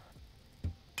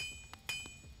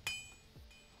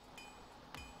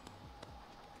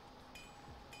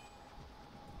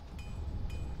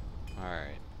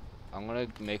 Alright. I'm gonna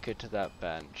make it to that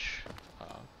bench.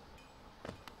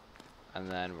 And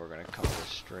then we're gonna cover the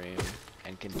stream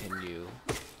and continue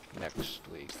next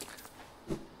week.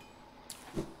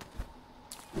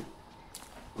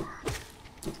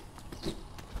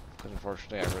 Because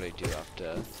unfortunately I really do have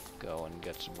to go and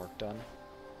get some work done.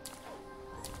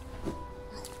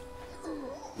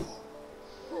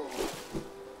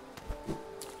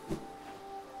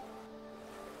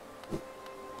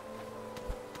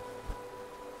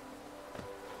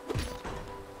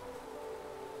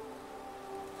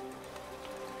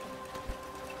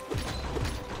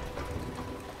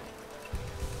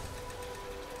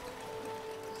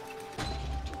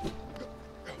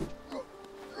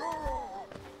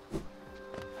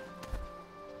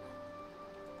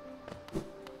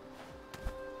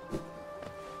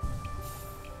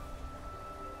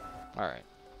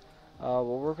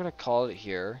 it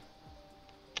here.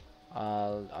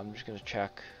 I'm just gonna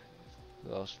check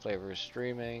who else FlaVR is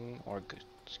streaming or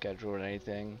scheduled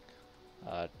anything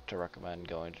to recommend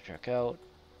going to check out.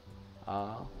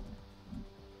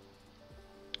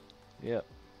 Yep.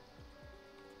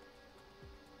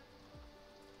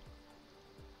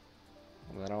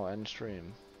 And then I'll end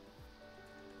stream.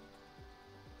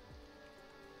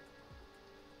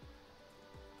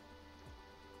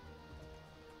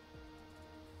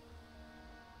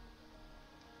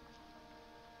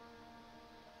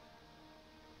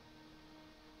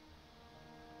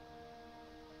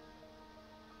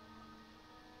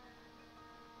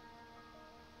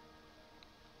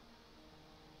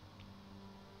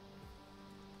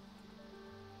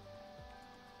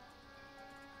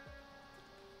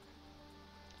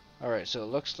 Alright, so it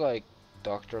looks like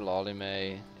Dr.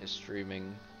 Lolime is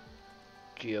streaming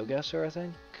GeoGuessr, I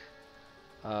think.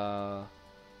 And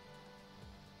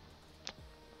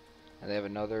they have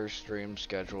another stream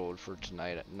scheduled for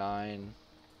tonight at 9.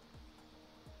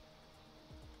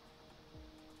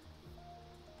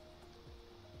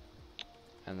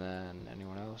 And then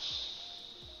anyone else?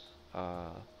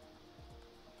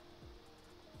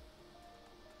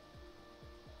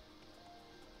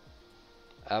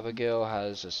 Abigill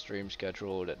has a stream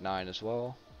scheduled at 9 as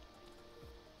well.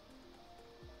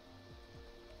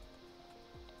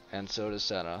 And so does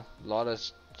Sena. A lot of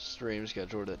streams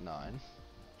scheduled at 9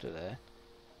 today.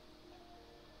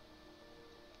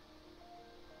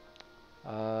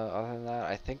 Other than that,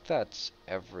 I think that's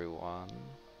everyone.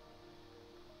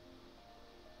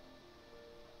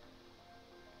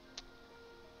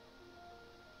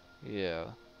 Yeah.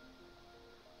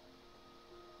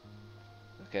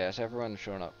 Okay, that's everyone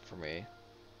showing up for me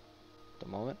at the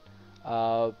moment.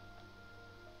 But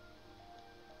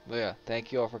yeah,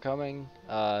 thank you all for coming.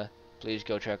 Please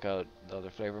go check out the other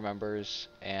FlaVR members,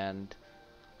 and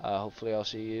hopefully I'll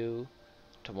see you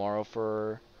tomorrow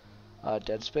for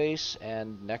Dead Space,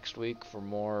 and next week for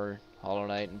more Hollow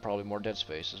Knight and probably more Dead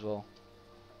Space as well.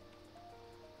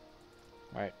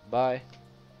 Alright, bye.